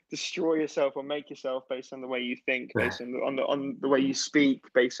can destroy yourself or make yourself based on the way you think, based on the way you speak,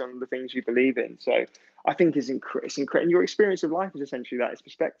 based on the things you believe in. So I think it's incredible. And your experience of life is essentially that. It's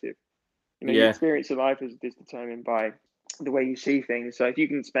perspective. Your experience of life is determined by the way you see things. So if you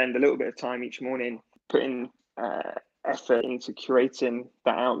can spend a little bit of time each morning putting effort into curating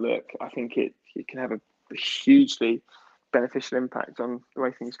that outlook, I think it can have a hugely beneficial impact on the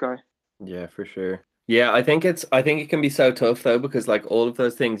way things go. Yeah, for sure. Yeah, I think it can be so tough though, because like all of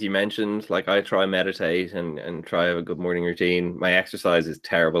those things you mentioned, like I try meditate and try have a good morning routine. My exercise is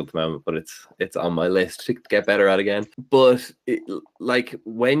terrible at the moment, but it's on my list to get better at again. But like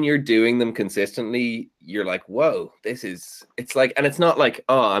when you're doing them consistently, you're like, whoa, it's like, and it's not like,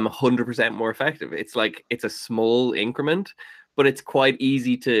 oh, I'm 100% more effective. It's like it's a small increment, but it's quite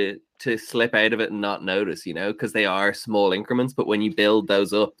easy to slip out of it and not notice, because they are small increments. But when you build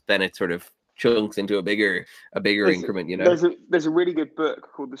those up, then it sort of chunks into a bigger increment. There's a really good book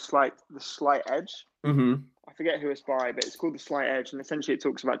called The Slight Edge. I forget who it's by, but it's called The Slight Edge, and essentially it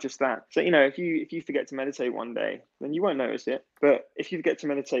talks about just that. So if you forget to meditate one day, then you won't notice it. But if you forget to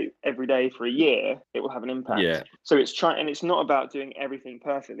meditate every day for a year, it will have an impact. Yeah. So it's not about doing everything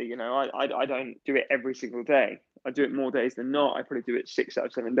perfectly. I don't do it every single day. I do it more days than not. I probably do it 6 out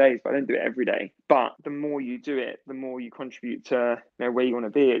of 7 days, but I don't do it every day. But the more you do it, the more you contribute to where you want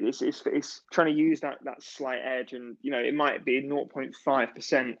to be. It's trying to use that slight edge, and it might be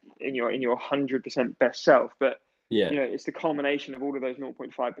 0.5% in your 100% best self, but it's the culmination of all of those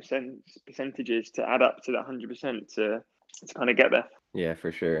 0.5% percentages to add up to that 100% to kind of get there. Yeah,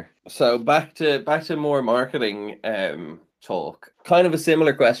 for sure. So back to more marketing talk. Kind of a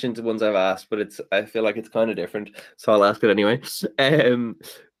similar question to ones I've asked, but I feel like it's kind of different, so I'll ask it anyway.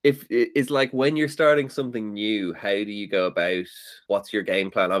 If it's like when you're starting something new, how do you go about, what's your game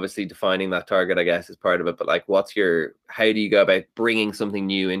plan? Obviously defining that target, I guess, is part of it, but like how do you go about bringing something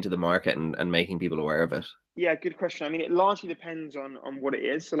new into the market and making people aware of it? Yeah, good question. I mean, it largely depends on what it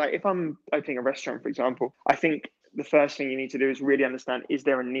is. So like if I'm opening a restaurant, for example, I think the first thing you need to do is really understand, is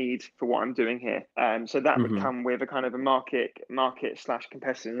there a need for what I'm doing here? So that would come with a kind of a market /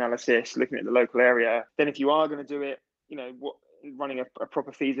 competitive analysis, looking at the local area. Then if you are going to do it, running a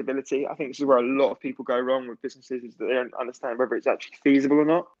proper feasibility. I think this is where a lot of people go wrong with businesses, is that they don't understand whether it's actually feasible or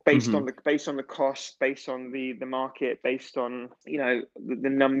not, based on the cost, based on the market, based on the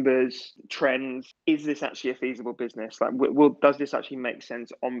numbers, trends. Is this actually a feasible business? Like, does this actually make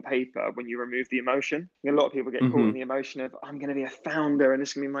sense on paper when you remove the emotion? A lot of people get caught in the emotion of, I'm going to be a founder and this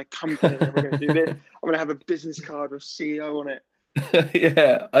is going to be my company and we're going to do this. I'm going to have a business card with CEO on it.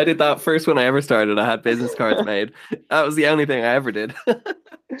 Yeah, I did that first when I ever started. I had business cards made. That was the only thing I ever did.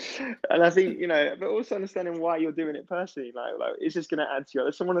 And I think, but also understanding why you're doing it personally. Like is this going to add to you?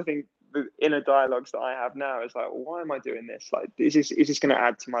 That's one of the things the inner dialogues that I have now is like, well, why am I doing this? Like, is this going to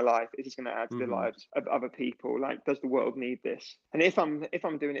add to my life? Is this going to add to the lives of other people? Like, does the world need this? And if I'm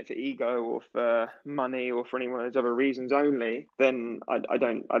doing it for ego or for money or for any one of those other reasons only, then I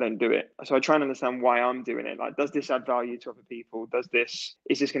don't do it. So I try and understand why I'm doing it. Like, does this add value to other people?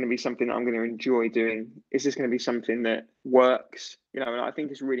 Is this going to be something that I'm going to enjoy doing? Is this going to be something that works? And I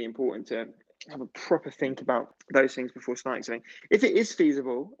think it's really important to have a proper think about those things before starting something. If it is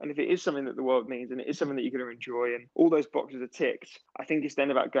feasible and if it is something that the world needs and it is something that you're going to enjoy and all those boxes are ticked, I think it's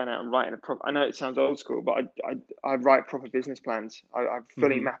then about going out and writing a proper. I know it sounds old school, but I write proper business plans. I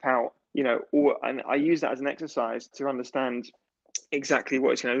fully map out, and I use that as an exercise to understand exactly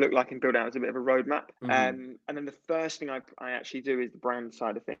what it's going to look like and build out as a bit of a roadmap. And then the first thing I actually do is the brand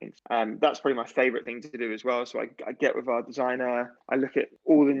side of things. That's probably my favorite thing to do as well. So I get with our designer, I look at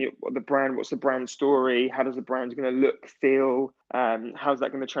all the brand, what's the brand story, how does the brand going to look, feel, how's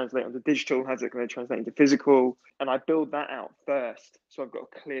that going to translate onto digital, how's it going to translate into physical, and I build that out first. So I've got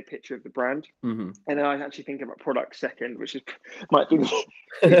a clear picture of the brand, and then I actually think about product second, which is might be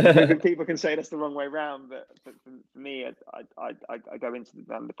people can say that's the wrong way around, but for me, I go into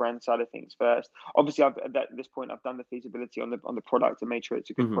the brand side of things first. Obviously, at this point, I've done the feasibility on the product and made sure it's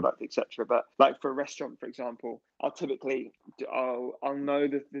a good product, etc. But like for a restaurant, for example, I'll know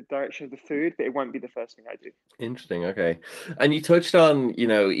the direction of the food, but it won't be the first thing I do. Interesting. Okay. And you touched on,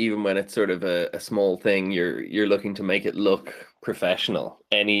 even when it's sort of a small thing, you're looking to make it look professional.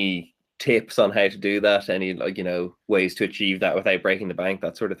 Any tips on how to do that? Any ways to achieve that without breaking the bank,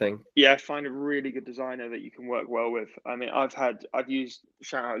 that sort of thing? Yeah, find a really good designer that you can work well with. I mean, I've used,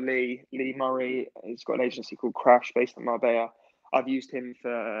 shout out Lee Murray. He's got an agency called Crash based in Marbella. I've used him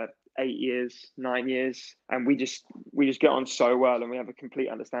for 8 years, 9 years, and we just get on so well, and we have a complete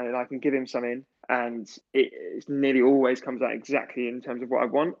understanding. I can give him something, and it nearly always comes out exactly in terms of what I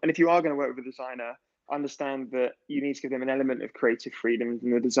want. And if you are going to work with a designer, understand that you need to give them an element of creative freedom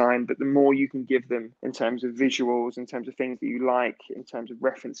in the design, but the more you can give them in terms of visuals, in terms of things that you like, in terms of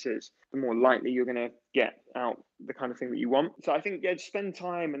references, the more likely you're going to get out the kind of thing that you want. So I think, just spend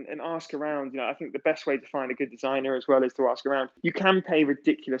time and ask around. I think the best way to find a good designer as well is to ask around. You can pay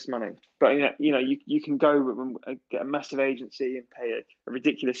ridiculous money, but you can go and get a massive agency and pay a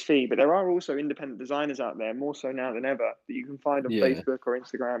ridiculous fee, but there are also independent designers out there, more so now than ever, that you can find on Facebook or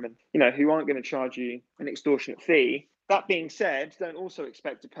Instagram, and who aren't going to charge you an extortionate fee. That being said, don't also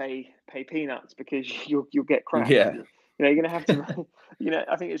expect to pay peanuts, because you'll get cracked. Yeah. You're going to have to.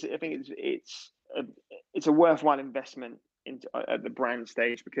 I think it's a worthwhile investment at the brand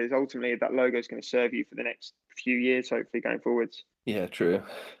stage, because ultimately that logo is going to serve you for the next few years, hopefully going forwards. Yeah, true.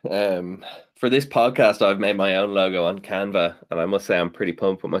 For this podcast, I've made my own logo on Canva, and I must say I'm pretty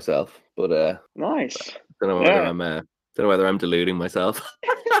pumped with myself. But nice. Don't know whether I'm deluding myself.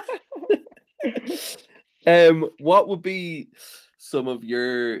 What would be some of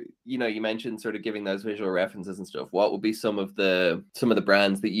your, you mentioned sort of giving those visual references and stuff. What would be some of the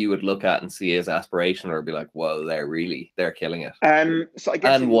brands that you would look at and see as aspirational, or be like, whoa, they're killing it? So I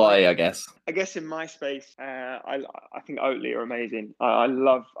guess I guess in my space, I think Oatly are amazing. I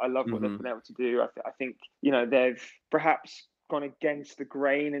love what they've been able to do. I think they've perhaps gone against the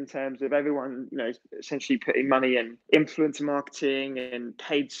grain in terms of everyone, essentially putting money in influencer marketing and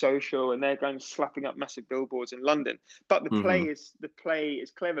paid social, and they're going slapping up massive billboards in London. But the play is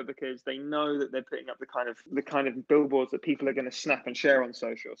clever, because they know that they're putting up the kind of billboards that people are going to snap and share on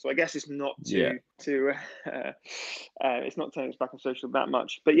social. So I guess it's not it's not turning us back on social that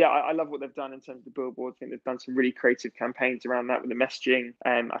much. But yeah, I love what they've done in terms of the billboards. I think they've done some really creative campaigns around that with the messaging.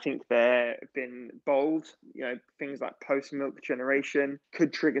 I think they've been bold. Things like post milk generation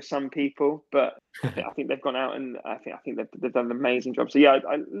could trigger some people, but I think they've gone out, and I think they've done an amazing job. So yeah,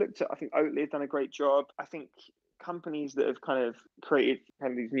 I think Oatly have done a great job. I think companies that have kind of created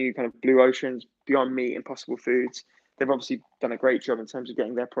kind of these new kind of blue oceans, Beyond Meat, Impossible Foods, they've obviously done a great job in terms of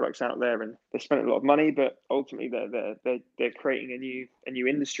getting their products out there, and they spent a lot of money, but ultimately they're creating a new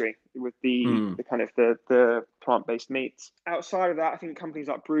industry with the kind of the plant-based meats. Outside of that, I think companies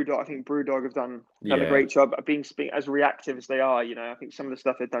like Brewdog have done a great job of being as reactive as they are. I think some of the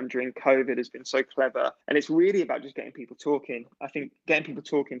stuff they've done during COVID has been so clever, and it's really about just getting people talking. I think getting people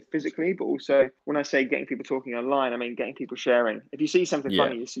talking physically, but also when I say getting people talking online, I mean getting people sharing. If you see something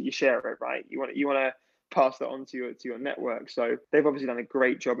funny, you share it, right? You want to pass that on to your network. So they've obviously done a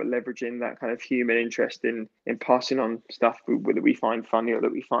great job at leveraging that kind of human interest in passing on stuff that we find funny or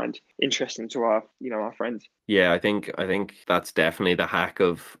that we find interesting to our friends. Yeah, I think that's definitely the hack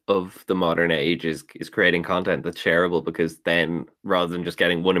of the modern age is creating content that's shareable, because then rather than just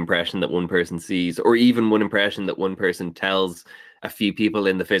getting one impression that one person sees, or even one impression that one person tells a few people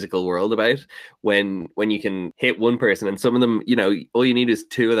in the physical world about. When you can hit one person, and some of them, all you need is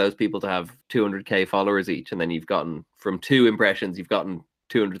two of those people to have 200k followers each, and then you've gotten from 2 impressions, you've gotten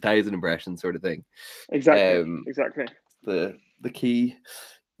 200,000 impressions, sort of thing. Exactly. The key.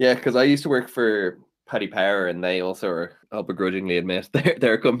 Yeah, because I used to work for Paddy Power, and they also are, I'll begrudgingly admit,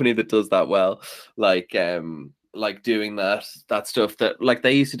 they're a company that does that well. Like doing that stuff that, like,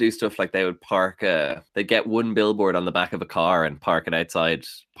 they used to do stuff like they would they'd get one billboard on the back of a car and park it outside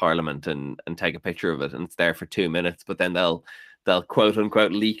Parliament and take a picture of it, and it's there for 2 minutes, but then they'll quote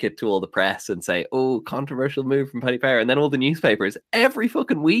unquote leak it to all the press and say, oh, controversial move from Paddy Power, and then all the newspapers every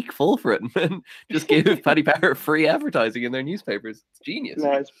fucking week fall for it and just give Paddy Power free advertising in their newspapers. It's genius.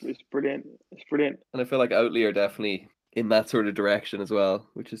 No, it's brilliant. It's brilliant. And I feel like Oatly are definitely in that sort of direction as well,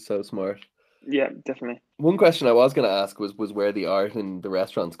 which is so smart. Yeah, definitely. One question I was going to ask was where the art in the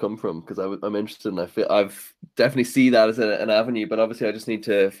restaurants come from, because I'm interested, and I've definitely see that as an avenue, but obviously I just need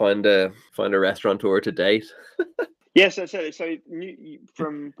to find a restaurateur to date. Yes, so we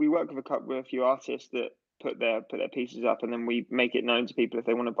work with a few artists that put their pieces up, and then we make it known to people if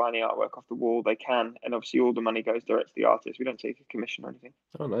they want to buy any artwork off the wall, they can, and obviously all the money goes direct to the artist. We don't take a commission or anything.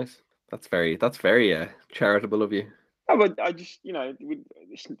 Oh, nice. That's very charitable of you. Oh, but I just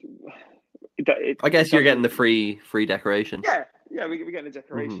I guess you're getting the free decoration. Yeah, we're getting the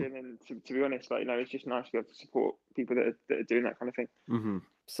decoration, and to be honest, like, it's just nice to be able to support people that are doing that kind of thing. Mm-hmm.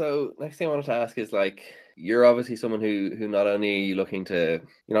 So next thing I wanted to ask is, like, you're obviously someone who not only are you looking to,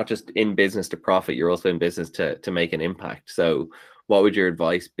 you're not just in business to profit, you're also in business to make an impact. So what would your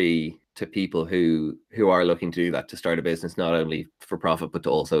advice be to people who are looking to do that, to start a business not only for profit but to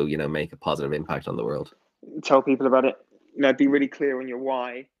also, make a positive impact on the world? Tell people about it. Be really clear on your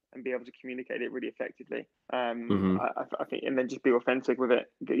why and be able to communicate it really effectively. I think, and then just be authentic with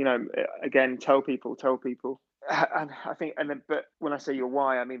it. Again, tell people. And I think, but when I say your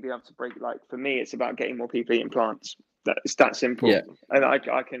why, I mean be able to break. Like, for me, it's about getting more people eating plants. It's that simple. Yeah. And I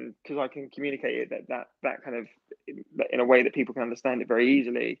can communicate it that kind of in a way that people can understand it very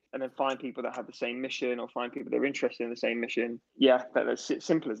easily, and then find people that have the same mission, or find people that are interested in the same mission. Yeah, that's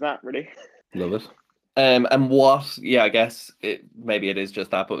simple as that, really. Love it. And what? Yeah, I guess maybe it is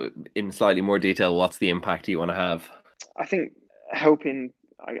just that, but in slightly more detail, what's the impact you want to have? I think helping.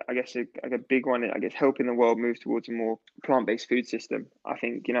 I guess a big one. I guess helping the world move towards a more plant-based food system. I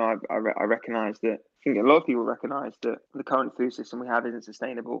think I recognise that. I think a lot of people recognise that the current food system we have isn't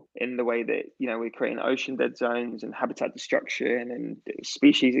sustainable, in the way that we're creating ocean dead zones and habitat destruction and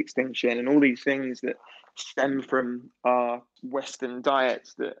species extinction and all these things that stem from our Western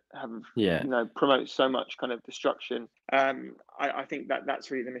diets that have promote so much kind of destruction. I think that's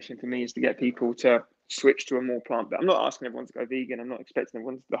really the mission for me, is to get people to switch to a more plant-based. I'm not asking everyone to go vegan. I'm not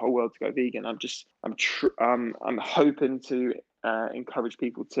expecting the whole world to go vegan. I'm hoping to encourage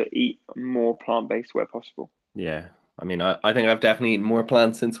people to eat more plant-based where possible. Yeah. I mean, I think I've definitely eaten more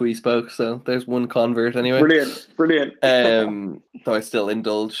plants since we spoke, so there's one convert anyway. Brilliant. Though I still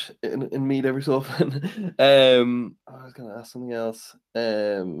indulge in meat every so often. I was going to ask something else.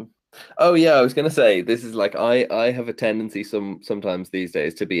 Oh yeah, I was going to say, this is like, I have a tendency sometimes these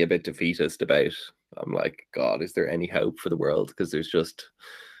days to be a bit defeatist about, I'm like, God, is there any hope for the world? Because there's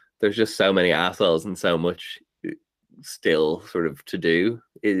just so many assholes and so much still sort of to do.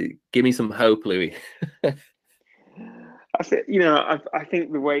 Give me some hope, Loui. I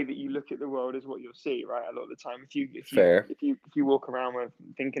think the way that you look at the world is what you'll see, right? A lot of the time, if you walk around with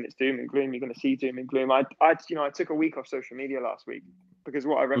thinking it's doom and gloom, you're going to see doom and gloom. I took a week off social media last week, because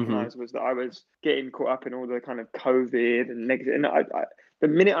what I recognized was that I was getting caught up in all the kind of COVID and negative. And the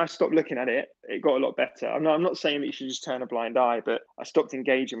minute I stopped looking at it, it got a lot better. I'm not saying that you should just turn a blind eye, but I stopped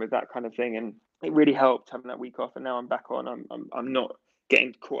engaging with that kind of thing, and it really helped having that week off. And now I'm back on. I'm not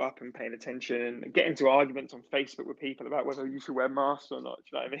getting caught up and paying attention, get into arguments on Facebook with people about whether you should wear masks or not. Do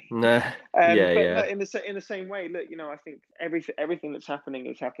you know what I mean? Yeah. In the same way, look, I think everything that's happening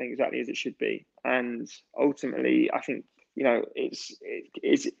is happening exactly as it should be, and ultimately, I think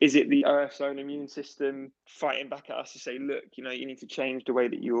is it the Earth's own immune system fighting back at us to say, look, you need to change the way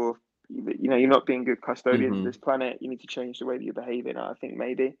that you're not being good custodians of this planet. You need to change the way that you're behaving. I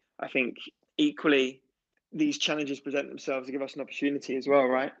think equally, these challenges present themselves to give us an opportunity as well,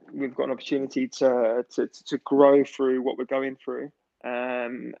 right? We've got an opportunity to grow through what we're going through,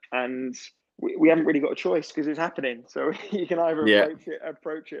 and we haven't really got a choice, because it's happening. So you can either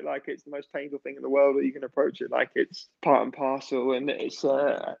approach it like it's the most painful thing in the world, or you can approach it like it's part and parcel, and it's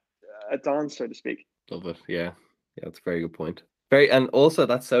a dance, so to speak. Love it. Yeah, that's a very good point. And also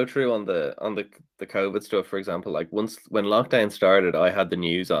that's so true on the COVID stuff. For example, like when lockdown started, I had the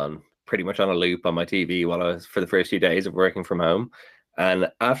news on pretty much on a loop on my TV while I was for the first few days of working from home. And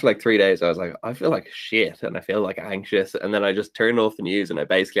after like 3 days, I was like, I feel like shit and I feel like anxious. And then I just turned off the news and I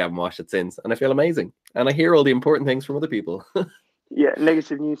basically haven't watched it since. And I feel amazing. And I hear all the important things from other people. Yeah,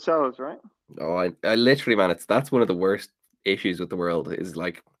 negative news sells, right? Oh, I literally, man, that's one of the worst issues with the world is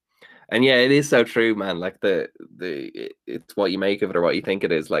like, and yeah, it is so true, man. Like it's what you make of it or what you think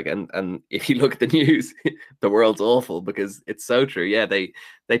it is. Like, and if you look at the news, the world's awful because it's so true. Yeah, they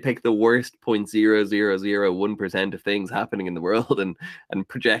pick the worst 0.0001% of things happening in the world and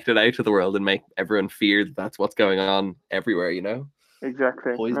project it out to the world and make everyone fear that that's what's going on everywhere. You know,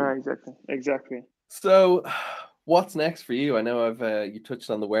 Exactly. No, poison. exactly. So, what's next for you? I know I've you touched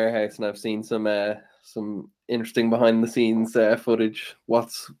on the warehouse, and I've seen some interesting behind the scenes footage.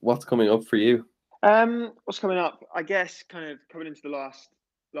 What's coming up for you? What's coming up? I guess kind of coming into the last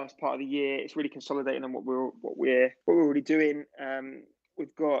part of the year, it's really consolidating on what we're already doing.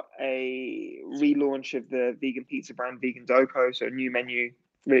 We've got a relaunch of the vegan pizza brand, Vegan Dopo, so a new menu.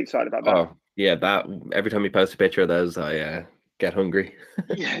 Really excited about that. Oh yeah, that every time you post a picture of those, I get hungry.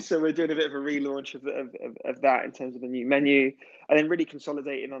 Yeah, so we're doing a bit of a relaunch of that in terms of the new menu, and then really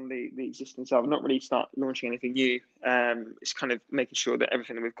consolidating on the existing stuff. Not really start launching anything new. It's kind of making sure that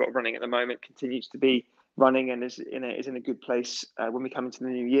everything that we've got running at the moment continues to be running and is in a good place when we come into the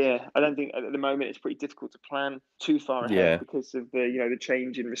new year. I don't think at the moment it's pretty difficult to plan too far ahead Yeah, because of the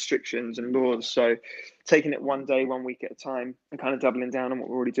change in restrictions and laws. So taking it one day, 1 week at a time, and kind of doubling down on what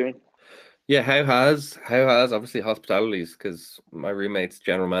we're already doing. yeah. How has obviously hospitalities because my roommate's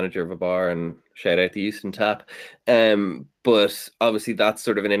general manager of a bar and shout out the Houston Tap. But obviously that's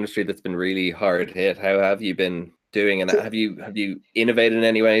sort of an industry that's been really hard hit. How have you been doing, and So, have you innovated in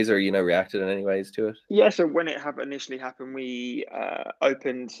any ways or reacted in any ways to it? yeah, so when it initially happened, we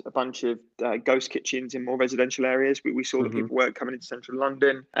opened a bunch of ghost kitchens in more residential areas. We saw that Hmm. people weren't coming into central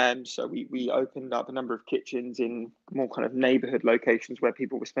London, and so we opened up a number of kitchens in more kind of neighbourhood locations where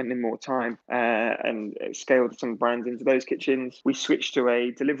people were spending more time, and scaled some brands into those kitchens. We switched to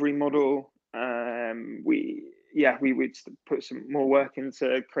a delivery model. We would put some more work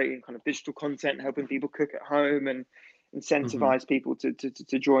into creating kind of digital content, helping people cook at home and Hmm. incentivize people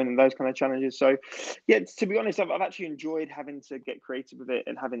to join in those kind of challenges. So, yeah, to be honest, I've actually enjoyed having to get creative with it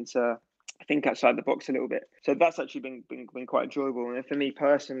and having to think outside the box a little bit. So that's actually been quite enjoyable. And for me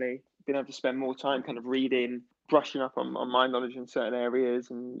personally, being able to spend more time kind of reading, brushing up on my knowledge in certain areas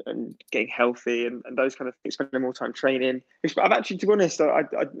and getting healthy and those kind of things, spending more time training. I've actually, to be honest,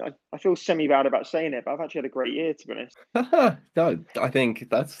 I feel semi bad about saying it, but I've actually had a great year, to be honest. No, I think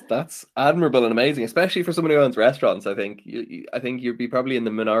that's admirable and amazing, especially for someone who owns restaurants. I think I think you'd be probably in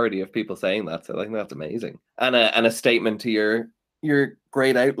the minority of people saying that. So I think that's amazing and a statement to your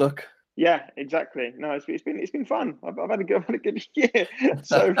great outlook. Yeah, exactly. No, it's been fun. I've had a good year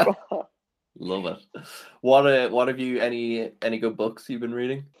so far. Love it. What have you any good books you've been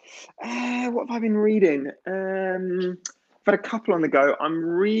reading? What have I been reading? I've had a couple on the go. I'm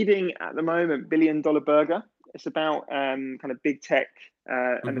reading at the moment Billion Dollar Burger. It's about kind of big tech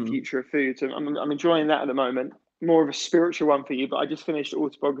and the Hmm. future of food. So I'm enjoying that at the moment. More of a spiritual one for you, but I just finished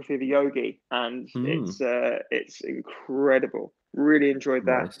Autobiography of a Yogi, and Mm, it's incredible. Really enjoyed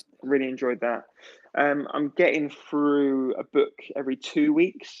that. nice. Really enjoyed that. I'm getting through a book every 2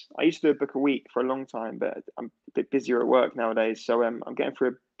 weeks. I used to do a book a week for a long time, but I'm a bit busier at work nowadays. So I'm getting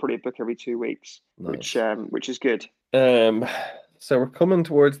through probably a book every 2 weeks, Nice. which is good. Um, so we're coming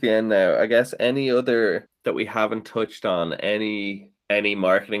towards the end now. I guess any other that we haven't touched on, any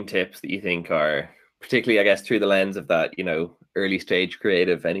marketing tips that you think are particularly, I guess, through the lens of that, early stage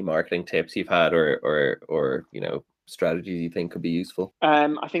creative, any marketing tips you've had or strategies you think could be useful?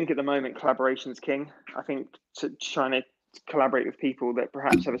 I think at the moment collaboration is king. I think trying to collaborate with people that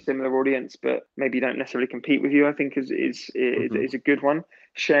perhaps have a similar audience but maybe don't necessarily compete with you, I think Hmm. is a good one.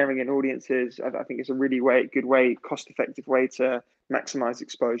 Sharing in audiences, I think is a really good way, cost effective way to maximize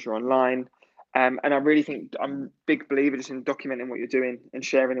exposure online. And I really think I'm a big believer just in documenting what you're doing and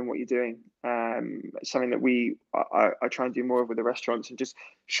sharing in what you're doing. Something that I try and do more of with the restaurants and just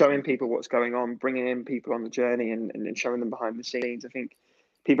showing people what's going on, bringing in people on the journey and showing them behind the scenes. I think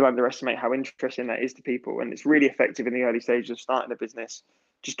people underestimate how interesting that is to people, and it's really effective in the early stages of starting a business.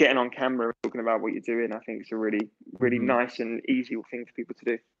 Just getting on camera and talking about what you're doing, I think, is a really, really Hmm. nice and easy thing for people to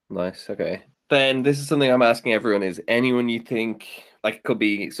do. Nice. Okay. Then this is something I'm asking everyone: is anyone you think, like, it could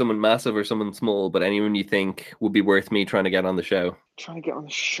be someone massive or someone small, but anyone you think would be worth me trying to get on the show? Trying to get on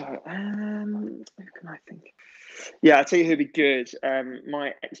the show. Who can I think? Yeah, I'll tell you who'd be good.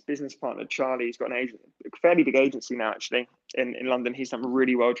 My ex-business partner Charlie's got an agent, a fairly big agency now, actually, in London. He's done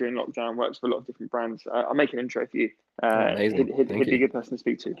really well during lockdown. Works for a lot of different brands. I'll make an intro for you. Oh, amazing. Thank He'd be a you. good person to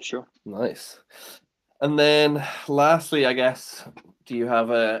speak to, for sure. Nice. And then lastly, I guess, do you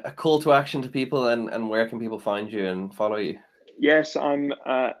have a call to action to people, and where can people find you and follow you? Yes, I'm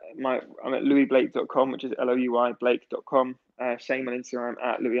at louisblake.com, which is LOUI Blake.com. Same on Instagram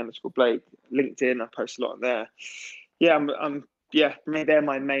at Louis_Blake. LinkedIn, I post a lot there. Yeah, they're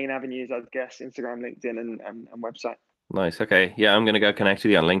my main avenues, I guess. Instagram, LinkedIn, and website. Nice. Okay. Yeah, I'm gonna go connect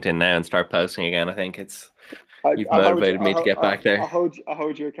with you on LinkedIn now and start posting again. I think you've I hold you. motivated me to get back there. I hold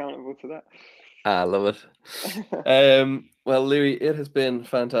you accountable to that. I love it. Well, Louis, it has been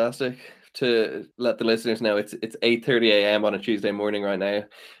fantastic to let the listeners know it's 8:30 a.m. on a Tuesday morning right now.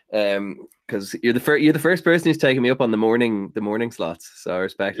 Because you're the first person who's taken me up on the morning slots, so I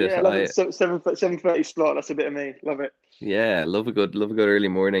respect it. Yeah, love it. So 7:30 slot. That's a bit of me. Love it. Yeah, love a good early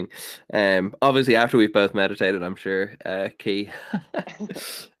morning. Obviously after we've both meditated, I'm sure, key.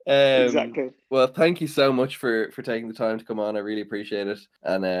 Exactly. Well, thank you so much for taking the time to come on. I really appreciate it,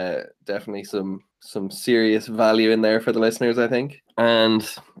 and definitely some serious value in there for the listeners, I think. And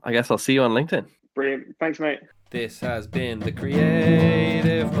I guess I'll see you on LinkedIn. Brilliant. Thanks, mate. This has been the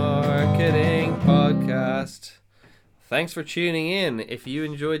Creative Marketing Podcast. Thanks for tuning in. If you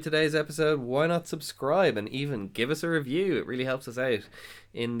enjoyed today's episode, why not subscribe and even give us a review? It really helps us out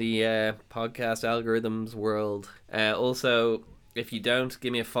in the podcast algorithms world. Also, if you don't,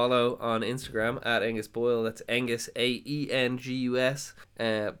 give me a follow on Instagram at Angus Boyle. That's Angus, AENGUS,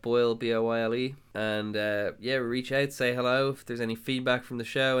 Boyle, BOYLE. And reach out, say hello. If there's any feedback from the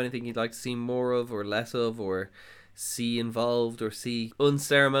show, anything you'd like to see more of or less of, or see involved or see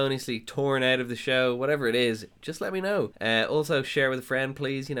unceremoniously torn out of the show, whatever it is, just let me know. Also share with a friend,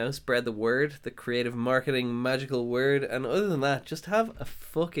 please. Spread the word, the creative marketing magical word. And other than that, just have a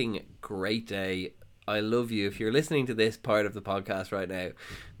fucking great day. I love you. If you're listening to this part of the podcast right now, it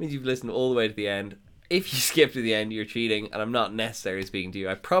means you've listened all the way to the end. If you skip to the end, you're cheating, and I'm not necessarily speaking to you.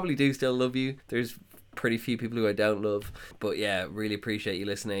 I probably do still love you. There's pretty few people who I don't love, but yeah, really appreciate you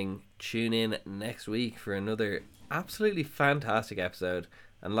listening. Tune in next week for another absolutely fantastic episode,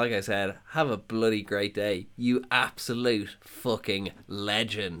 and like I said, have a bloody great day, you absolute fucking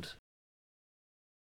legend.